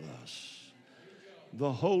inside of us. The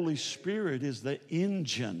Holy Spirit is the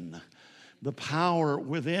engine, the power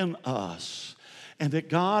within us, and that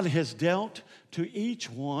God has dealt to each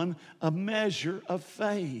one a measure of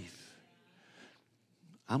faith.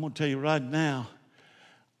 I'm going to tell you right now,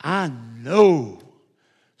 I know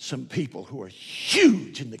some people who are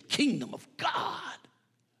huge in the kingdom of God.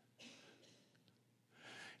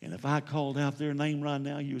 And if I called out their name right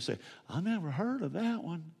now, you would say, I never heard of that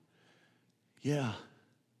one. Yeah.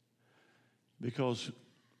 Because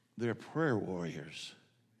they're prayer warriors.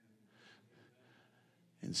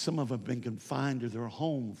 And some of them have been confined to their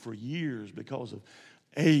home for years because of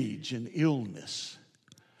age and illness.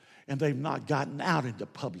 And they've not gotten out into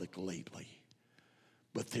public lately.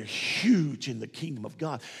 But they're huge in the kingdom of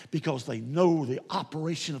God because they know the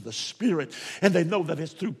operation of the Spirit, and they know that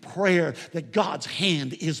it's through prayer that God's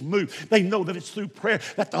hand is moved. They know that it's through prayer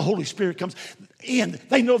that the Holy Spirit comes in.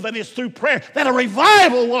 They know that it's through prayer that a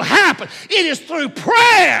revival will happen. It is through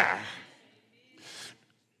prayer.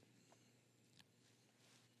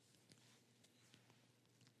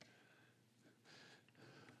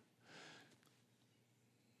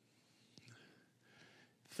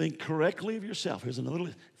 Think correctly of yourself. Here's another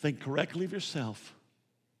list. Think correctly of yourself.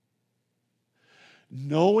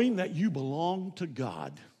 Knowing that you belong to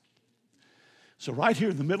God. So right here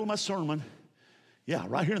in the middle of my sermon,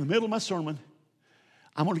 right here in the middle of my sermon,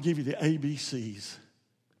 I'm going to give you the ABCs.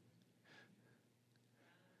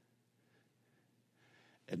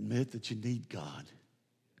 Admit that you need God.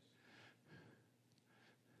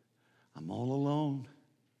 I'm all alone.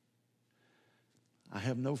 I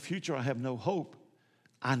have no future. I have no hope.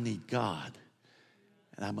 I need God.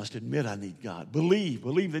 And I must admit I need God. Believe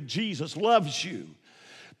that Jesus loves you.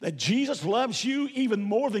 That Jesus loves you even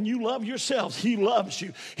more than you love yourselves. He loves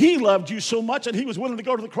you. He loved you so much that he was willing to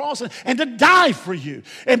go to the cross and to die for you.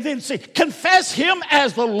 And then say, confess him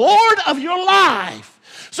as the Lord of your life.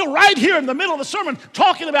 So right here in the middle of the sermon,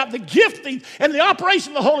 talking about the gifting and the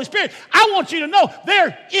operation of the Holy Spirit, I want you to know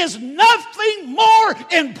there is nothing more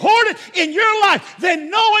important in your life than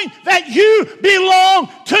knowing that you belong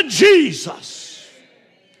to Jesus.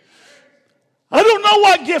 I don't know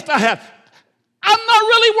what gift I have. I'm not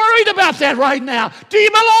really worried about that right now. Do you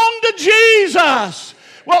belong to Jesus?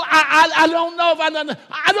 Well, I don't know if I don't.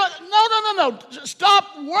 No.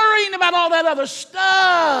 Stop worrying about all that other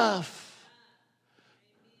stuff.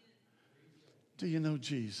 Do you know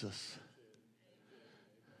Jesus?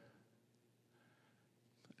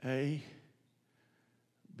 A,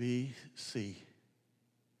 B, C.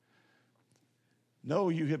 Know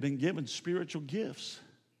you have been given spiritual gifts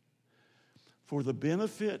for the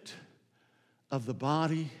benefit of the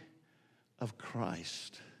body of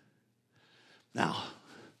Christ. Now,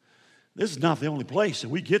 this is not the only place that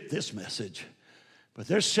we get this message, but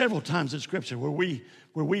there's several times in Scripture where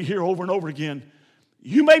we hear over and over again,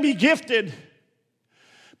 you may be gifted,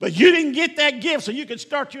 but you didn't get that gift so you could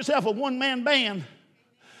start yourself a one-man band.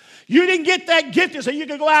 You didn't get that gift so you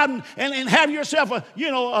could go out and have yourself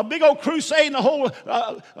a big old crusade and a whole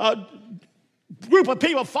group of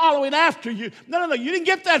people following after you. No. You didn't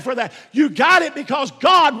get that for that. You got it because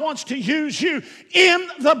God wants to use you in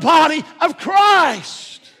the body of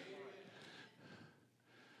Christ.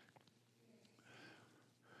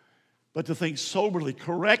 But to think soberly,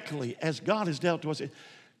 correctly, as God has dealt to us,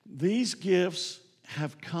 these gifts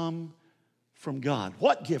have come from God.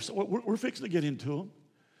 What gifts? We're fixing to get into them.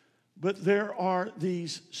 But there are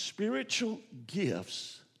these spiritual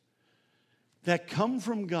gifts that come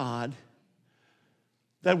from God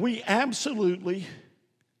that we absolutely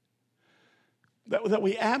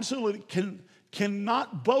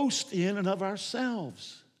cannot boast in and of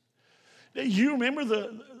ourselves. You remember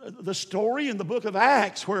the story in the book of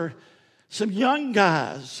Acts where some young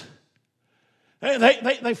guys.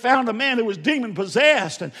 They found a man who was demon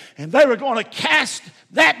possessed, and they were going to cast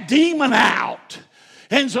that demon out.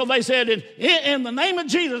 And so they said, in the name of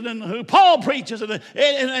Jesus, and who Paul preaches, and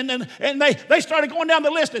they started going down the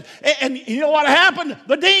list. And you know what happened?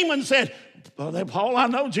 The demon said, Paul, I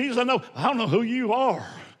know, Jesus, I know. I don't know who you are.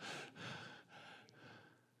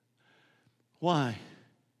 Why?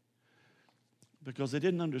 Because they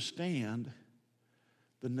didn't understand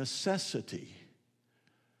the necessity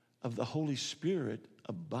of the Holy Spirit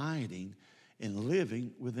abiding and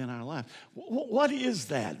living within our life. What is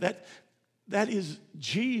that? That is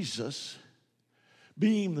Jesus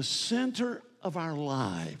being the center of our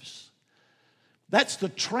lives. That's the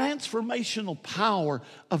transformational power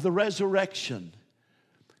of the resurrection,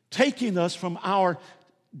 taking us from our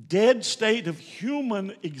dead state of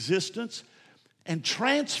human existence and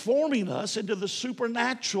transforming us into the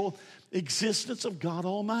supernatural existence of God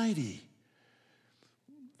Almighty.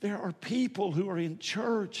 There are people who are in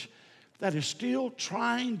church that are still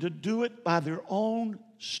trying to do it by their own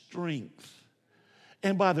strength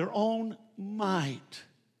and by their own might.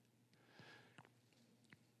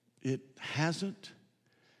 It hasn't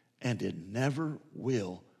and it never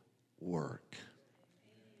will work.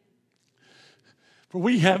 For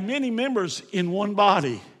we have many members in one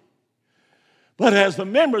body, but as the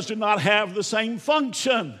members do not have the same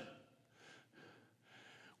function,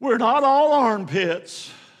 we're not all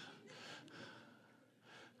armpits.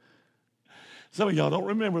 Some of y'all don't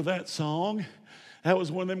remember that song. That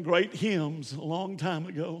was one of them great hymns a long time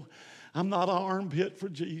ago. I'm not an armpit for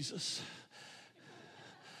Jesus.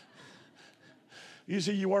 You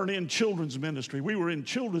see, you weren't in children's ministry. We were in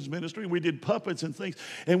children's ministry. We did puppets and things.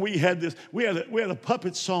 And we had a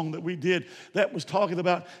puppet song that we did that was talking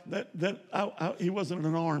about that he wasn't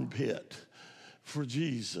an armpit for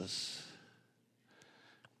Jesus.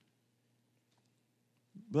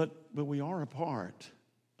 But we are a part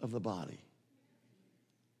of the body.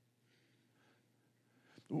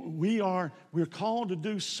 We're called to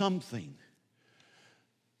do something.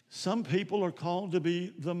 Some people are called to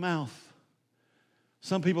be the mouth.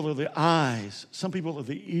 Some people are the eyes. Some people are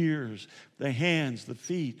the ears, the hands, the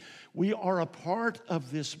feet. We are a part of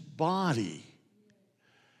this body.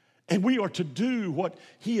 And we are to do what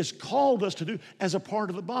He has called us to do as a part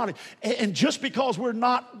of the body. And just because we're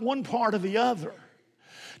not one part of the other,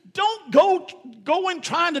 don't go in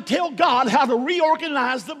trying to tell God how to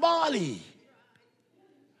reorganize the body.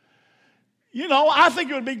 You know, I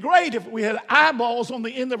think it would be great if we had eyeballs on the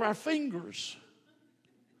end of our fingers.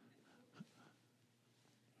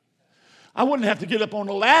 I wouldn't have to get up on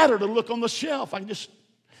a ladder to look on the shelf. I can just,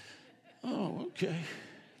 okay.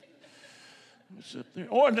 Sit there.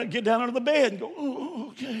 Or I'd get down under the bed and go,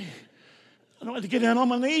 okay. I don't have to get down on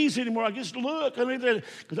my knees anymore. I just look.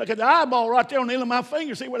 Because I got the eyeball right there on the end of my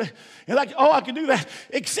finger. See what? I can do that.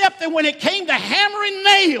 Except that when it came to hammering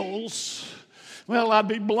nails, well, I'd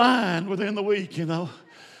be blind within the week, you know.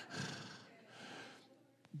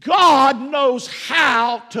 God knows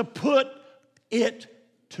how to put it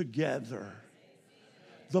together.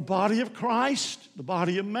 The body of Christ, the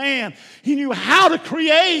body of man. He knew how to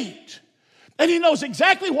create. And He knows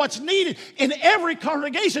exactly what's needed in every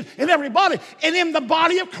congregation, in every body, and in the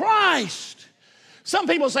body of Christ. Some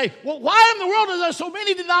people say, well, why in the world are there so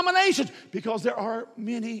many denominations? Because there are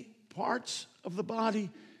many parts of the body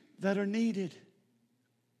that are needed.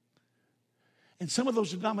 And some of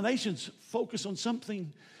those denominations focus on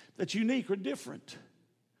something that's unique or different.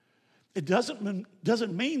 It doesn't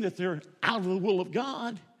mean that they're out of the will of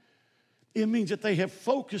God. It means that they have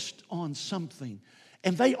focused on something.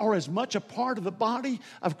 And they are as much a part of the body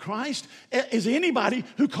of Christ as anybody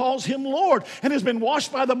who calls Him Lord and has been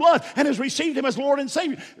washed by the blood and has received Him as Lord and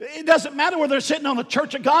Savior. It doesn't matter whether they're sitting on the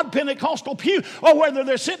Church of God Pentecostal pew or whether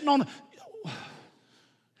they're sitting on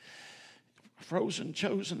frozen,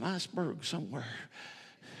 chosen iceberg somewhere.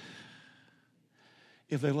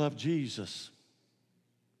 If they love Jesus.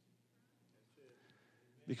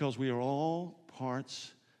 Because we are all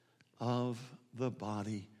parts of the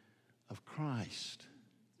body of Christ.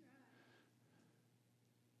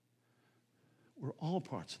 We're all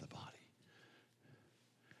parts of the body.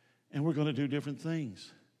 And we're going to do different things.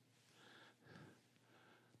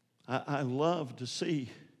 I love to see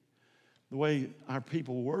the way our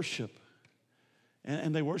people worship.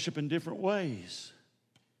 And they worship in different ways.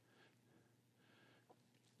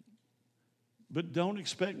 But don't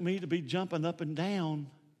expect me to be jumping up and down.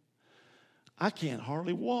 I can't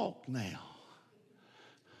hardly walk now.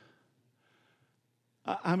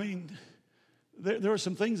 I mean, there are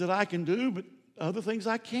some things that I can do, but other things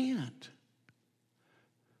I can't.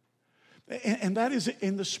 And that is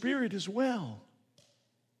in the Spirit as well.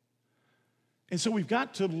 And so we've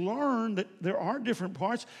got to learn that there are different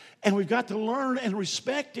parts, and we've got to learn and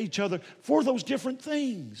respect each other for those different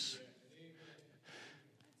things.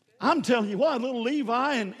 I'm telling you what, little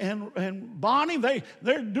Levi and Bonnie,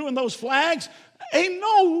 they're doing those flags. Ain't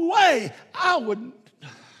no way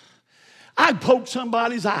I'd poke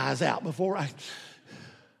somebody's eyes out before I...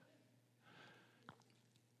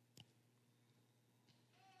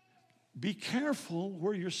 Be careful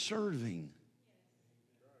where you're serving.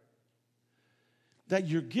 That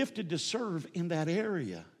you're gifted to serve in that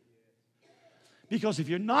area. Because if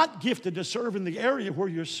you're not gifted to serve in the area where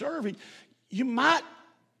you're serving, you might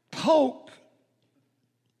poke.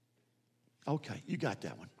 Okay, you got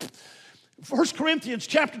that one. 1 Corinthians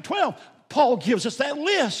chapter 12, Paul gives us that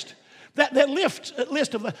list. That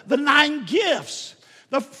list of the 9 gifts.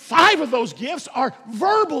 The 5 of those gifts are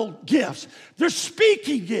verbal gifts. They're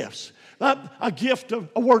speaking gifts. A gift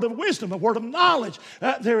of a word of wisdom, a word of knowledge.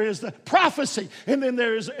 There is the prophecy, and then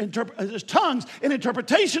there's tongues and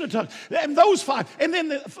interpretation of tongues, and those 5. And then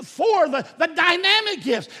the 4, the dynamic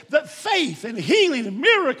gifts, the faith and healing and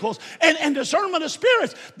miracles and discernment of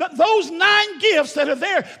spirits. Those 9 gifts that are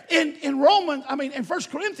there in 1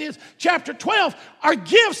 Corinthians chapter 12 are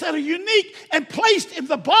gifts that are unique and placed in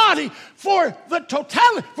the body for the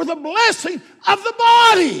totality, for the blessing of the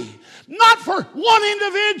body. Not for one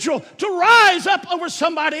individual to rise up over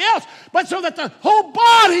somebody else, but so that the whole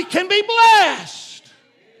body can be blessed.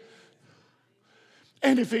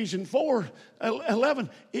 And Ephesians 4:11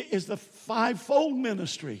 is the 5-fold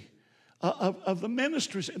ministry of the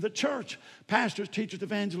ministries in the church. Pastors, teachers,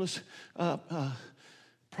 evangelists,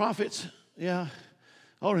 prophets. Yeah.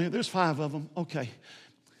 Oh, there's 5 of them. Okay.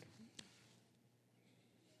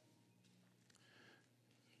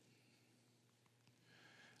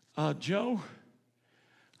 Joe,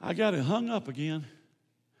 I got it hung up again.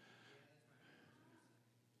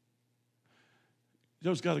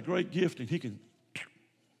 Joe's got a great gift, and he can.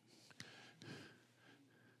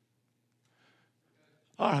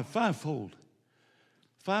 All right, 5-fold.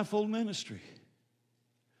 5-fold ministry.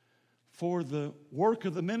 For the work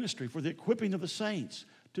of the ministry, for the equipping of the saints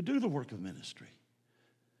to do the work of ministry.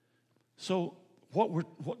 So,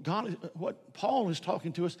 what Paul is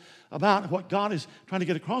talking to us about, what God is trying to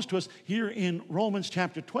get across to us here in Romans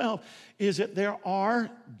chapter 12, is that there are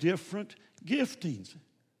different giftings.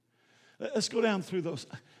 Let's go down through those.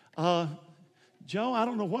 Joe, I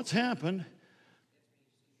don't know what's happened.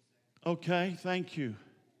 Okay, thank you.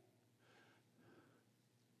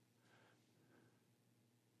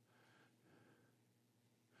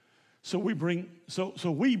 So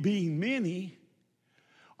we being many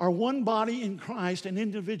are one body in Christ and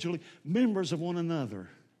individually members of one another.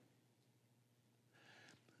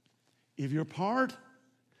 If you're part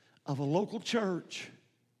of a local church,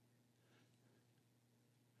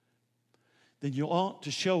 then you ought to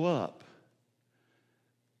show up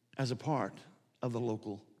as a part of the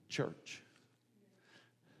local church.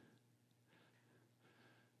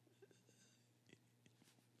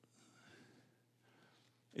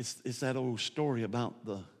 It's that old story about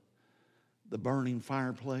the burning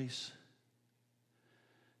fireplace.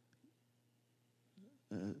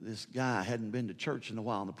 This guy hadn't been to church in a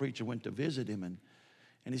while, and the preacher went to visit him, and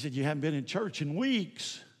he said, "You haven't been in church in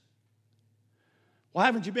weeks." "Why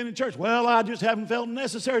haven't you been in church?" "Well, I just haven't felt it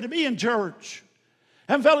necessary to be in church.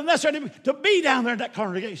 Haven't felt it necessary to be down there in that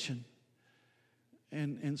congregation."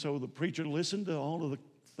 And so the preacher listened to all of the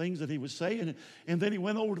things that he was saying, and then he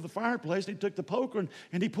went over to the fireplace, and he took the poker,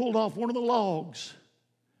 and he pulled off one of the logs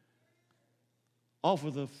off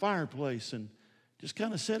of the fireplace and just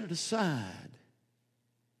kind of set it aside.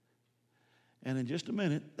 And in just a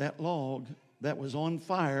minute, that log that was on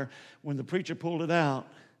fire, when the preacher pulled it out,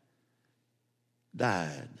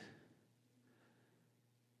 died.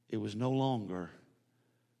 It was no longer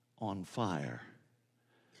on fire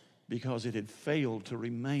because it had failed to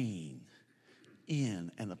remain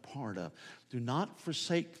in and a part of. Do not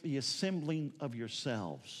forsake the assembling of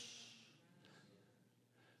yourselves.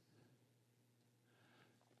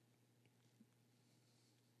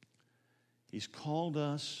 He's called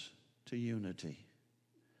us to unity.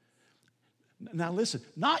 Now listen,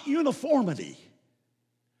 not uniformity,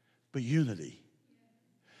 but unity.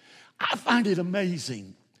 I find it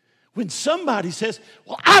amazing when somebody says,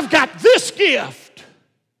 "Well, I've got this gift.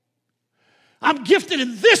 I'm gifted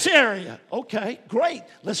in this area." Okay, great.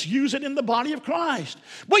 Let's use it in the body of Christ.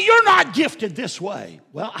 "But you're not gifted this way."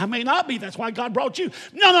 "Well, I may not be. That's why God brought you."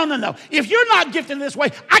 No. If you're not gifted in this way,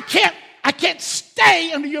 I can't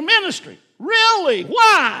stay under your ministry. "Really?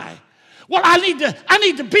 Why?" "Well, I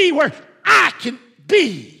need to be where I can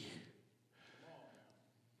be."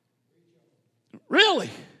 Really?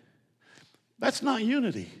 That's not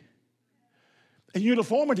unity. And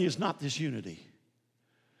uniformity is not this unity.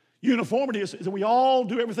 Uniformity is that we all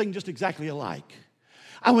do everything just exactly alike.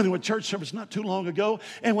 I went to a church service not too long ago,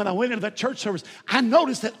 and when I went into that church service, I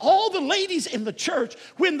noticed that all the ladies in the church,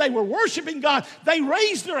 when they were worshiping God, they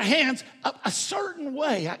raised their hands a certain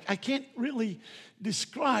way. I can't really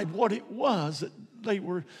describe what it was that they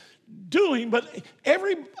were doing, but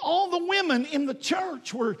all the women in the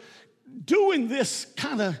church were doing this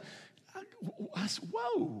kind of, I said,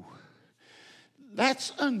 whoa,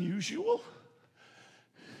 that's unusual.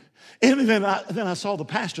 And then I saw the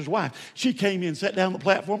pastor's wife. She came in, sat down on the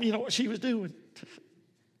platform. You know what she was doing?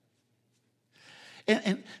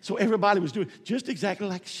 And so everybody was doing just exactly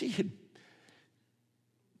like she had.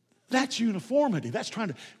 That's uniformity. That's trying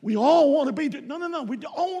to, we all want to be, no.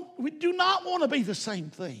 We do not want to be the same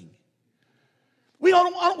thing. We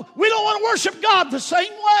don't want to worship God the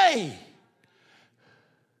same way.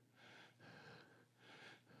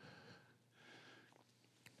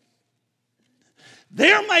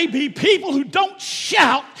 There may be people who don't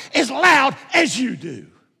shout as loud as you do.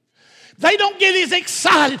 They don't get as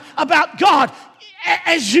excited about God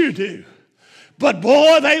as you do. But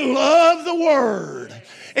boy, they love the Word.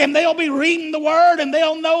 And they'll be reading the Word and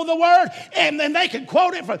they'll know the Word. And then they can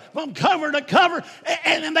quote it from cover to cover.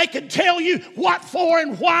 And then they can tell you what for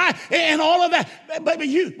and why and all of that. But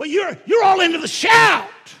you're all into the shout.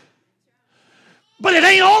 But it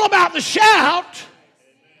ain't all about the shout.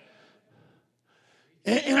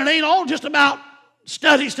 And it ain't all just about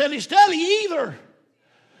study either.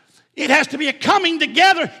 It has to be a coming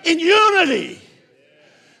together in unity.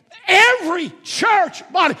 Every church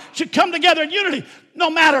body should come together in unity. No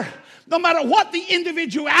matter what the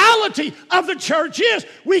individuality of the church is,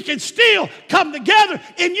 we can still come together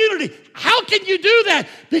in unity. How can you do that?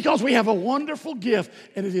 Because we have a wonderful gift,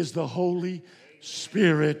 and it is the Holy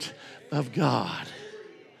Spirit of God.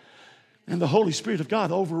 And the Holy Spirit of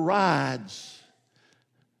God overrides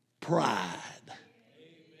pride.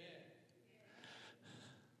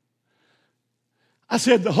 I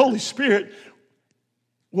said the Holy Spirit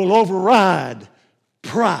will override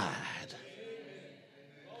pride.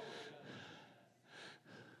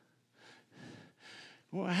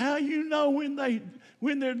 Well, how you know when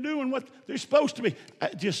they're doing what they're supposed to be?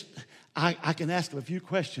 I can ask them a few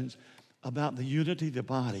questions about the unity of the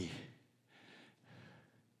body.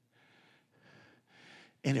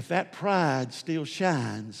 And if that pride still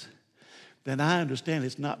shines, then I understand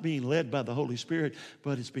it's not being led by the Holy Spirit,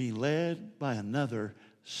 but it's being led by another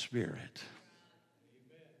spirit.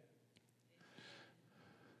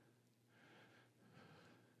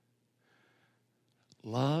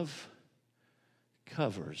 Love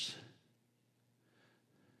covers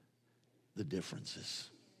the differences.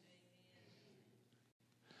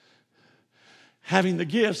 Having the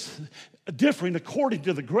gifts differing according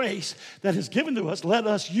to the grace that is given to us, let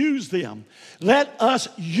us use them. Let us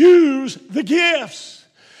use the gifts.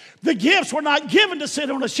 The gifts were not given to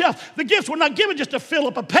sit on a shelf. The gifts were not given just to fill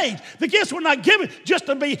up a page. The gifts were not given just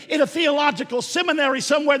to be in a theological seminary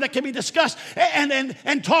somewhere that can be discussed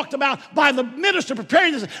and talked about by the minister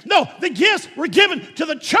preparing this. No, the gifts were given to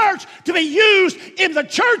the church to be used in the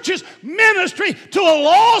church's ministry to a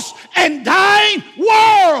lost and dying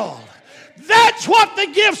world. That's what the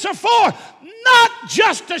gifts are for. Not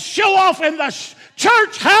just to show off in the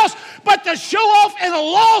church house, but to show off in a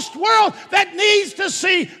lost world that needs to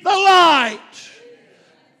see the light.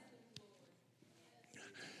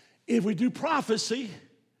 If we do prophecy,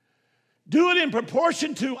 do it in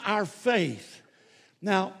proportion to our faith.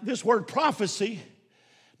 Now, this word prophecy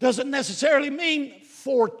doesn't necessarily mean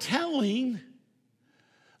foretelling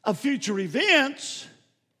of future events.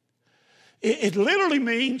 It literally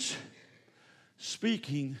means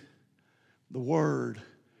speaking the Word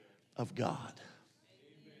of God.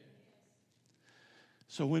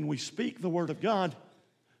 So when we speak the Word of God,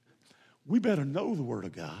 we better know the Word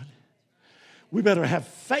of God. We better have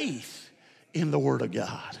faith in the Word of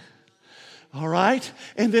God. All right?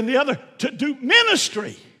 And then the other, to do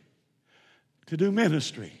ministry. To do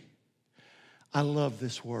ministry. I love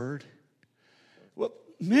this word. Well,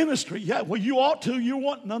 ministry, yeah, well, you ought to, you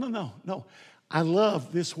want, no. I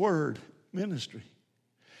love this word, ministry.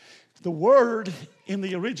 The word in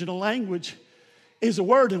the original language is a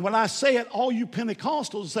word, and when I say it, all you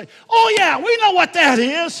Pentecostals say, oh yeah, we know what that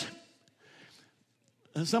is.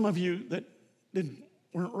 And some of you that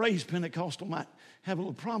weren't raised Pentecostal might have a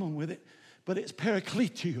little problem with it, but it's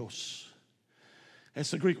parakletos.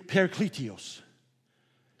 That's the Greek, parakletos.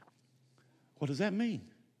 What does that mean?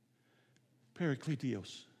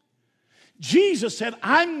 Parakletos. Jesus said,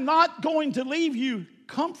 I'm not going to leave you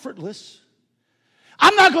comfortless.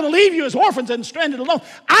 I'm not going to leave you as orphans and stranded alone.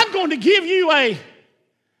 I'm going to give you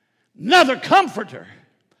another comforter,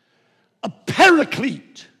 a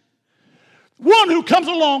paraclete, one who comes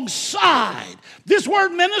alongside. This word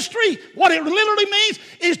ministry, what it literally means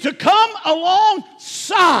is to come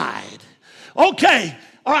alongside. Okay,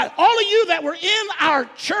 all right, all of you that were in our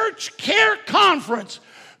church care conference,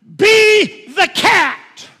 be the cat.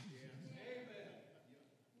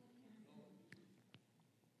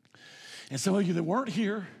 And some of you that weren't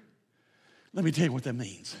here, let me tell you what that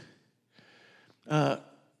means.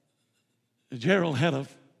 Gerald had a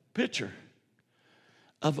picture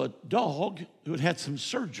of a dog who had some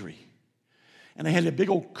surgery. And they had a big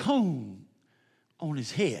old cone on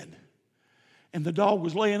his head. And the dog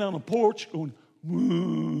was laying on a porch going,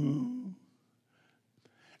 woo.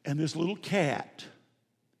 And this little cat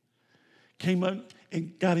came up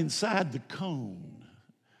and got inside the cone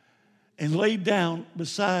and laid down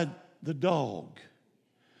beside the dog.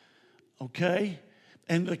 Okay?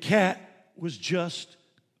 And the cat was just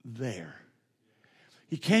there.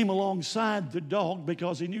 He came alongside the dog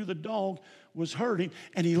because he knew the dog was hurting,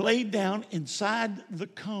 and he laid down inside the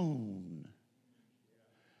cone.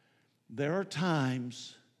 There are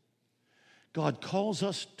times God calls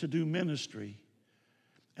us to do ministry,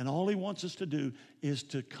 and all he wants us to do is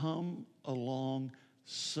to come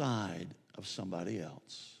alongside of somebody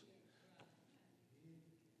else.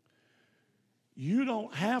 You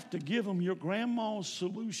don't have to give them your grandma's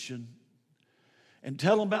solution and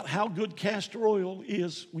tell them about how good castor oil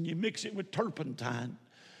is when you mix it with turpentine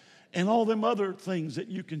and all them other things that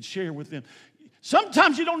you can share with them.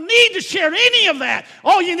 Sometimes you don't need to share any of that.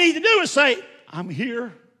 All you need to do is say, I'm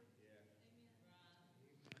here,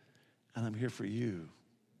 and I'm here for you.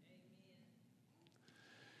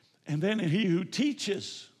 And then he who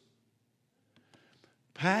teaches,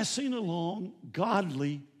 passing along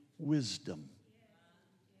godly wisdom.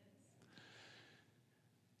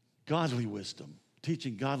 Godly wisdom.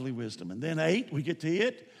 Teaching godly wisdom. And then 8, we get to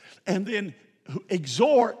it. And then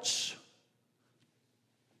exhorts.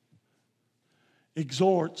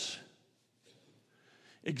 Exhorts.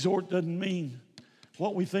 Exhort doesn't mean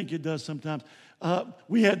what we think it does sometimes.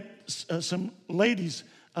 We had some ladies,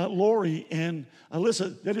 Lori and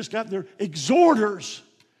Alyssa, they just got their exhorters.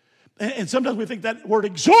 And sometimes we think that word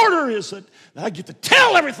exhorter is that I get to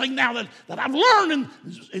tell everything now that I've learned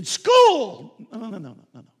in school. No.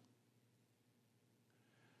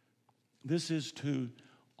 This is to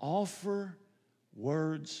offer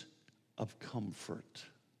words of comfort.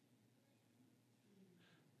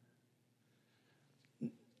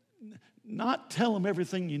 Not tell them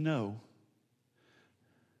everything you know.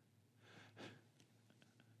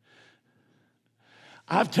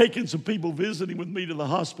 I've taken some people visiting with me to the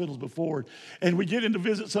hospitals before, and we get in to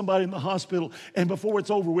visit somebody in the hospital, and before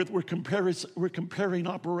it's over with, we're comparing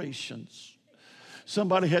operations.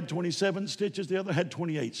 Somebody had 27 stitches, the other had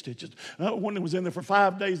 28 stitches. One was in there for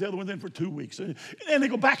 5 days, the other one was in for 2 weeks. And they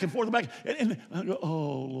go back and forth and back. And I go,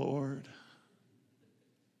 oh, Lord.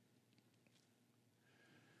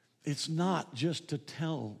 It's not just to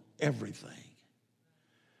tell everything.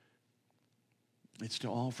 It's to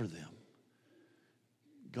offer them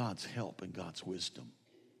God's help and God's wisdom.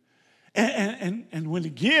 And when you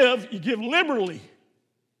give liberally.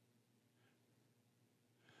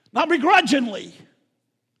 Not begrudgingly.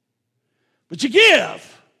 But you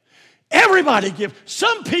give. Everybody give.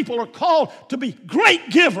 Some people are called to be great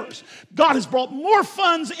givers. God has brought more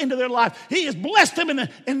funds into their life. He has blessed them in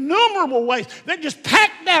innumerable ways. They're just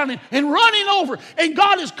packed down and running over. And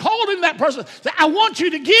God has called in that person. Say, I want you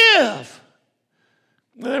to give.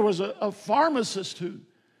 There was a pharmacist who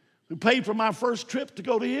paid for my first trip to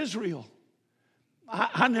go to Israel.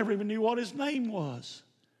 I never even knew what his name was.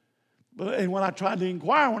 And when I tried to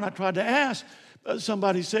inquire, when I tried to ask,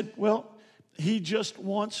 somebody said, well, he just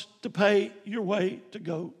wants to pay your way to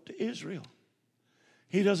go to Israel.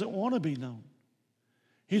 He doesn't want to be known.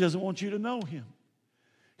 He doesn't want you to know him.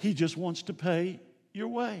 He just wants to pay your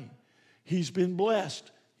way. He's been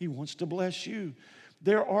blessed. He wants to bless you.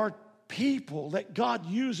 There are people that God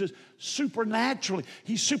uses supernaturally.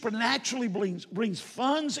 He supernaturally brings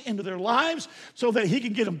funds into their lives so that he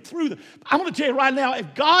can get them through them. I'm going to tell you right now,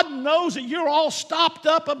 if God knows that you're all stopped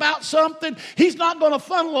up about something, he's not going to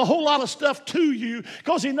funnel a whole lot of stuff to you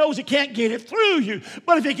because he knows he can't get it through you.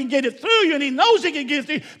 But if he can get it through you and he knows he can get it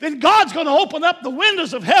through you, then God's going to open up the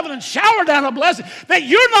windows of heaven and shower down a blessing that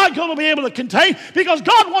you're not going to be able to contain, because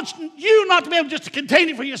God wants you not to be able just to contain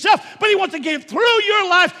it for yourself, but he wants to get it through your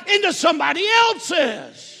life into somebody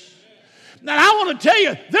else's. Now, I want to tell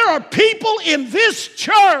you, there are people in this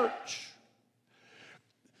church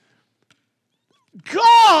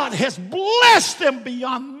God has blessed them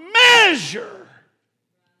beyond measure.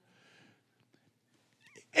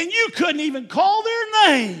 And you couldn't even call their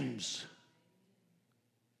names.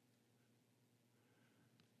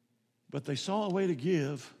 But they saw a way to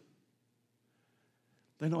give.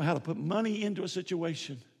 They know how to put money into a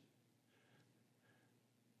situation.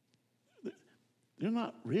 They're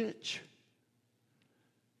not rich.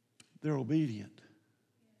 They're obedient.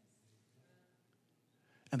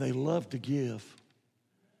 And they love to give.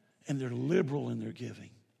 And they're liberal in their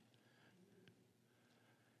giving.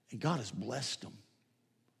 And God has blessed them.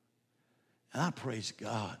 And I praise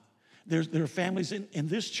God. There are families in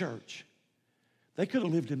this church. They could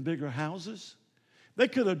have lived in bigger houses. They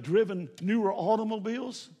could have driven newer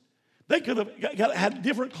automobiles. They could have had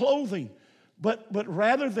different clothing. But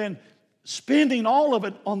rather than spending all of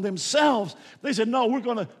it on themselves, they said, no, we're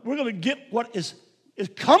gonna get what is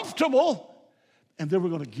comfortable, and then we're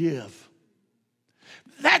going to give.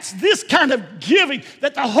 That's this kind of giving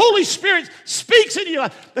that the Holy Spirit speaks in your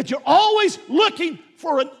life, that you're always looking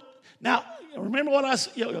for. Now, remember what I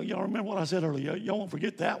said? Y'all remember what I said earlier? Y'all won't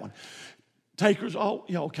forget that one. Takers,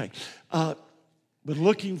 okay. But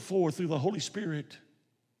looking for, through the Holy Spirit,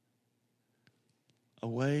 a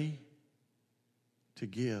way to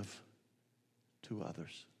give to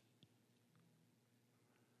others.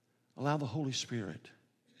 Allow the Holy Spirit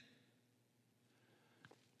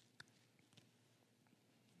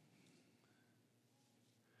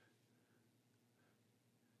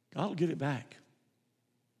God will get it back.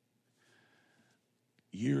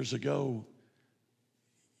 Years ago,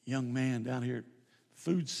 young man down here at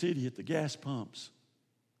Food City at the gas pumps,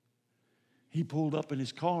 he pulled up in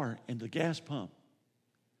his car in the gas pump,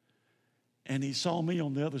 and he saw me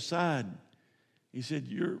on the other side. He said,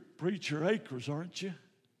 "You're Preacher Akers, aren't you?"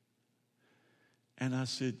 And I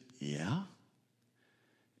said, "Yeah."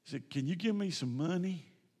 He said, "Can you give me some money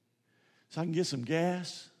so I can get some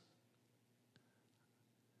gas?"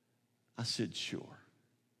 I said, "Sure."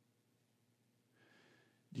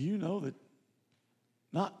 Do you know that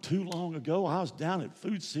not too long ago, I was down at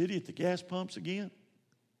Food City at the gas pumps again?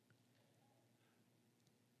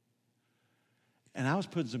 And I was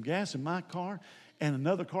putting some gas in my car, and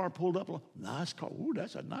another car pulled up. Nice car. Ooh,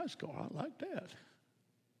 that's a nice car. I like that.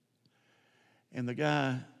 And the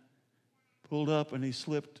guy pulled up, and he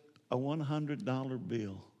slipped a $100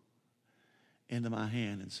 bill into my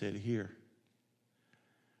hand and said, "Here."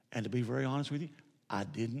 And to be very honest with you, I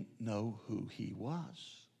didn't know who he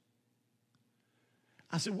was.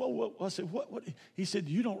 I said, "What?" I said, "What?" He said,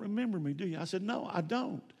 "You don't remember me, do you?" I said, "No, I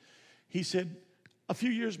don't." He said, "A few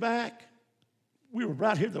years back, we were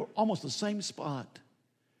right here, almost the same spot.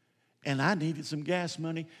 And I needed some gas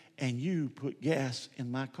money, and you put gas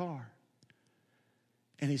in my car."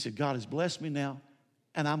 And he said, "God has blessed me now,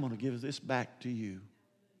 and I'm going to give this back to you."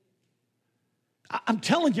 I'm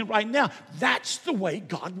telling you right now, that's the way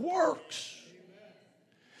God works.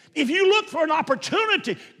 If you look for an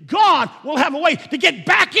opportunity, God will have a way to get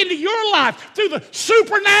back into your life through the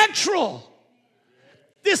supernatural.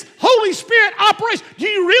 This Holy Spirit operates. Do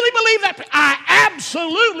you really believe that? I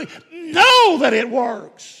absolutely know that it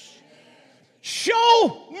works.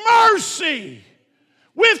 Show mercy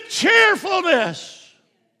with cheerfulness.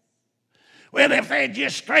 Well, if they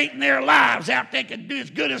just straighten their lives out, they can do as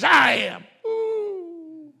good as I am.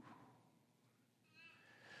 Ooh.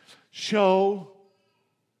 Show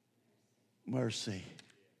mercy.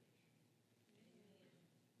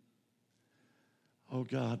 Oh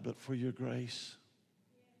God, but for your grace,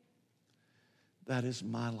 that is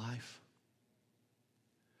my life.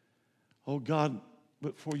 Oh God,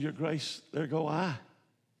 but for your grace, there go I.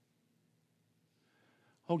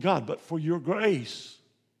 Oh God, but for your grace.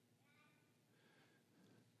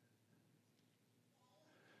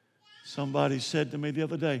 Somebody said to me the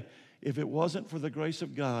other day, if it wasn't for the grace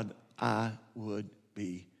of God, I would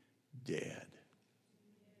be dead.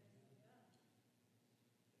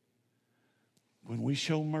 When we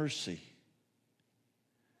show mercy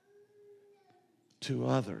to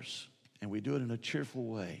others, and we do it in a cheerful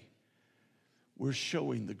way, we're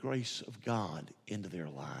showing the grace of God into their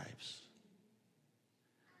lives.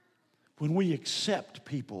 When we accept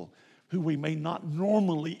people who we may not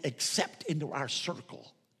normally accept into our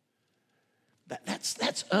circle,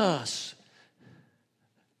 that's us.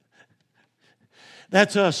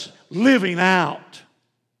 That's us living out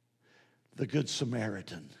the Good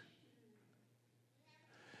Samaritan.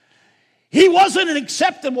 He wasn't an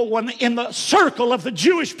acceptable one in the circle of the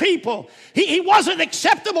Jewish people. He wasn't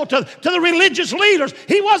acceptable to the religious leaders.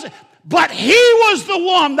 He wasn't. But he was the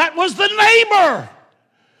one that was the neighbor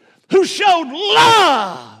who showed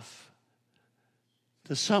love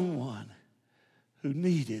to someone who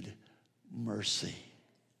needed mercy.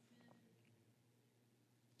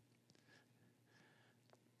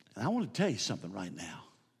 And I want to tell you something right now.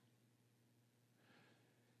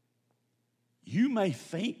 You may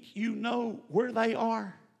think you know where they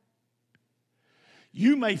are.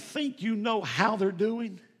 You may think you know how they're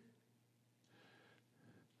doing.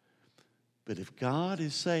 But if God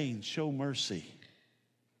is saying, show mercy,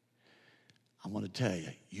 I want to tell you,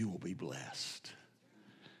 you will be blessed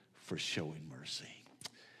for showing mercy.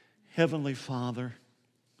 Heavenly Father,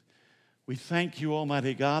 we thank you,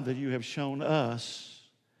 Almighty God, that you have shown us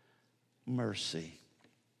mercy.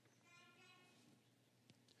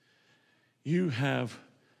 You have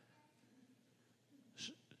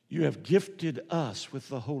gifted us with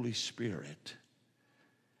the Holy Spirit.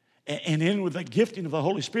 And in with the gifting of the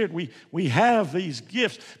Holy Spirit, we have these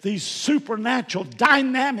gifts, these supernatural,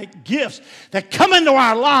 dynamic gifts that come into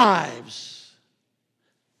our lives.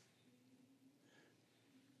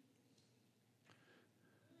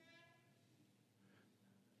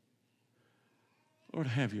 Lord,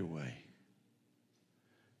 have your way.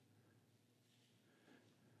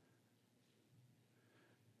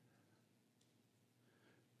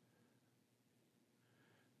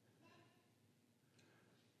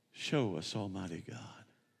 Show us, Almighty God.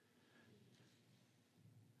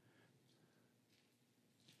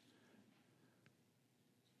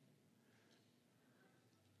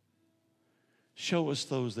 Show us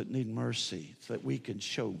those that need mercy so that we can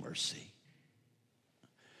show mercy.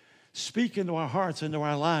 Speak into our hearts, into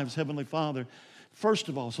our lives, Heavenly Father, first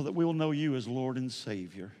of all, so that we will know you as Lord and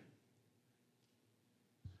Savior.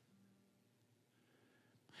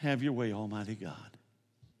 Have your way, Almighty God.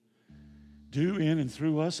 Do in and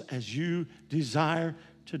through us as you desire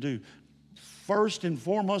to do. First and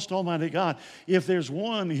foremost, Almighty God, if there's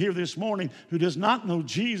one here this morning who does not know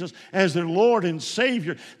Jesus as their Lord and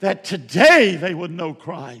Savior, that today they would know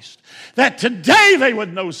Christ, that today they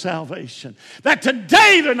would know salvation, that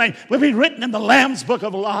today their name would be written in the Lamb's Book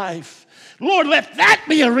of Life. Lord, let that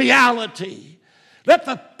be a reality. Let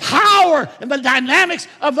the power and the dynamics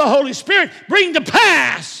of the Holy Spirit bring to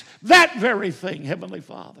pass that very thing, Heavenly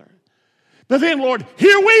Father. But then, Lord,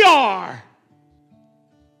 here we are,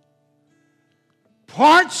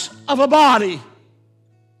 parts of a body.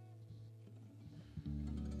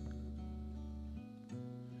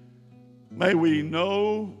 May we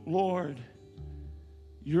know, Lord,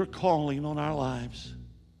 your calling on our lives.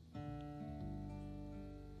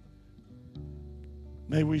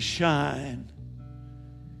 May we shine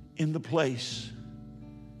in the place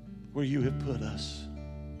where you have put us.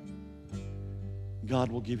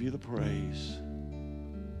 God will give you the praise.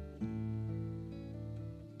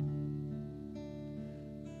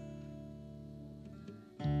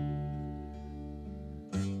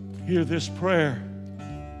 Hear this prayer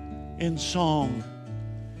in song.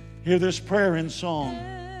 Hear this prayer in song.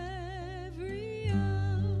 Every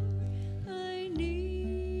hour I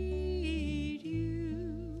need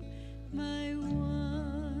you, my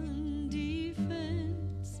one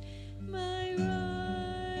defense, my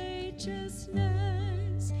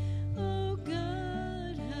righteousness. Oh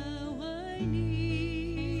God, how I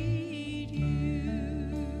need you.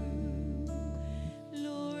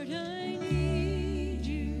 Lord, I need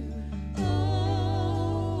you.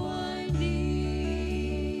 Oh, I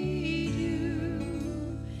need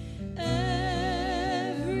you.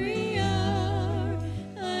 Every hour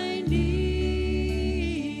I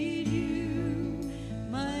need you.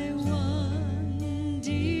 My one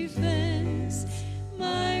defense,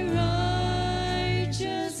 my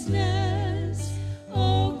righteousness.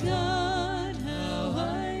 Oh God, how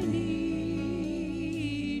I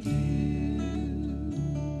need you.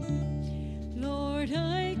 Lord,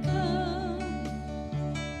 I come,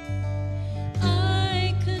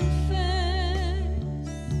 I confess,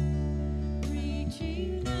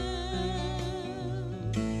 reaching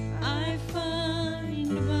out, I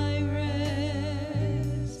find my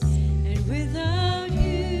rest, and without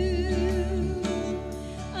you,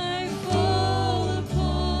 I fall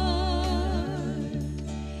apart.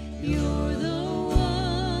 You're the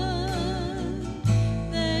one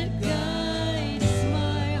that guides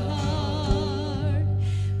my heart.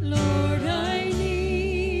 Lord, I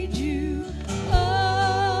need you.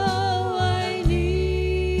 Oh, I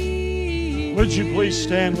need you. Would you please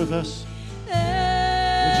stand with us?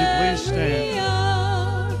 please stand? Every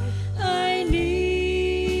hour I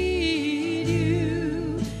need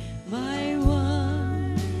you, my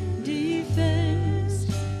one defense,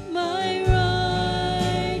 my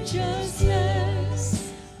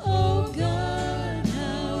righteousness. Oh God,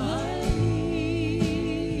 how I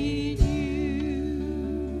need you.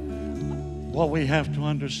 What we have to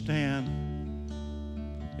understand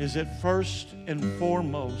is that first and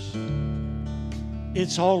foremost,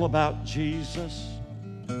 it's all about Jesus.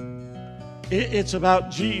 It's about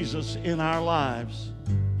Jesus in our lives.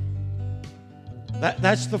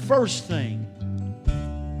 That's the first thing.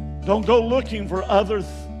 Don't go looking for other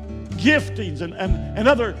giftings and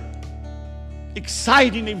other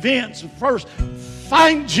exciting events. First,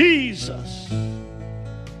 find Jesus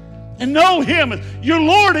and know Him as your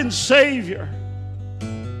Lord and Savior.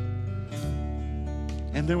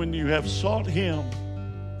 And then when you have sought Him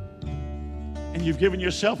and you've given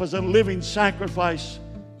yourself as a living sacrifice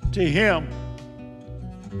to Him,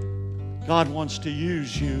 God wants to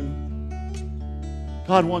use you.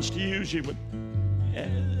 God wants to use you. But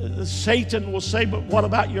Satan will say, but what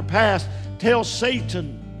about your past? Tell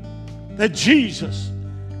Satan that Jesus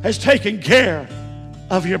has taken care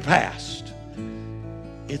of your past.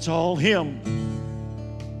 It's all Him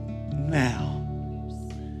now.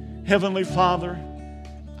 Heavenly Father,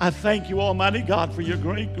 I thank you, Almighty God, for your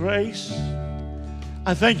great grace.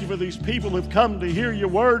 I thank you for these people who've come to hear your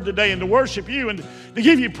word today and to worship you and to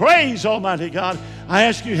give you praise, Almighty God. I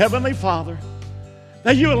ask you, Heavenly Father,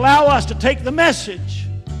 that you allow us to take the message.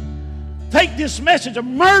 Take this message of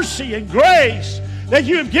mercy and grace that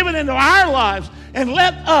you have given into our lives and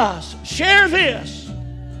let us share this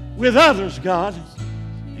with others, God.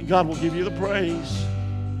 And God will give you the praise.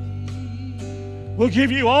 We'll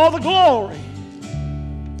give you all the glory.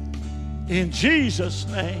 In Jesus'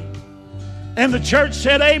 name. And the church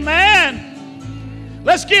said, amen.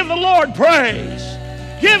 Let's give the Lord praise.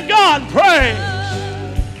 Give God praise.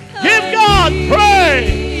 Give God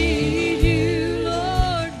praise.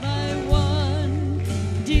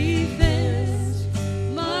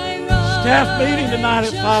 Staff meeting tonight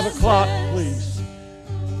at 5 o'clock, please.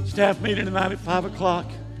 Staff meeting tonight at 5 o'clock.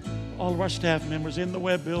 All of our staff members in the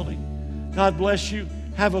web building. God bless you.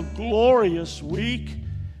 Have a glorious week.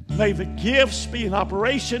 May the gifts be in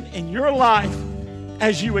operation in your life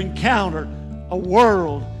as you encounter a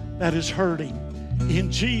world that is hurting.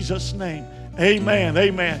 In Jesus' name, amen,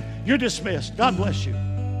 amen. You're dismissed. God bless you.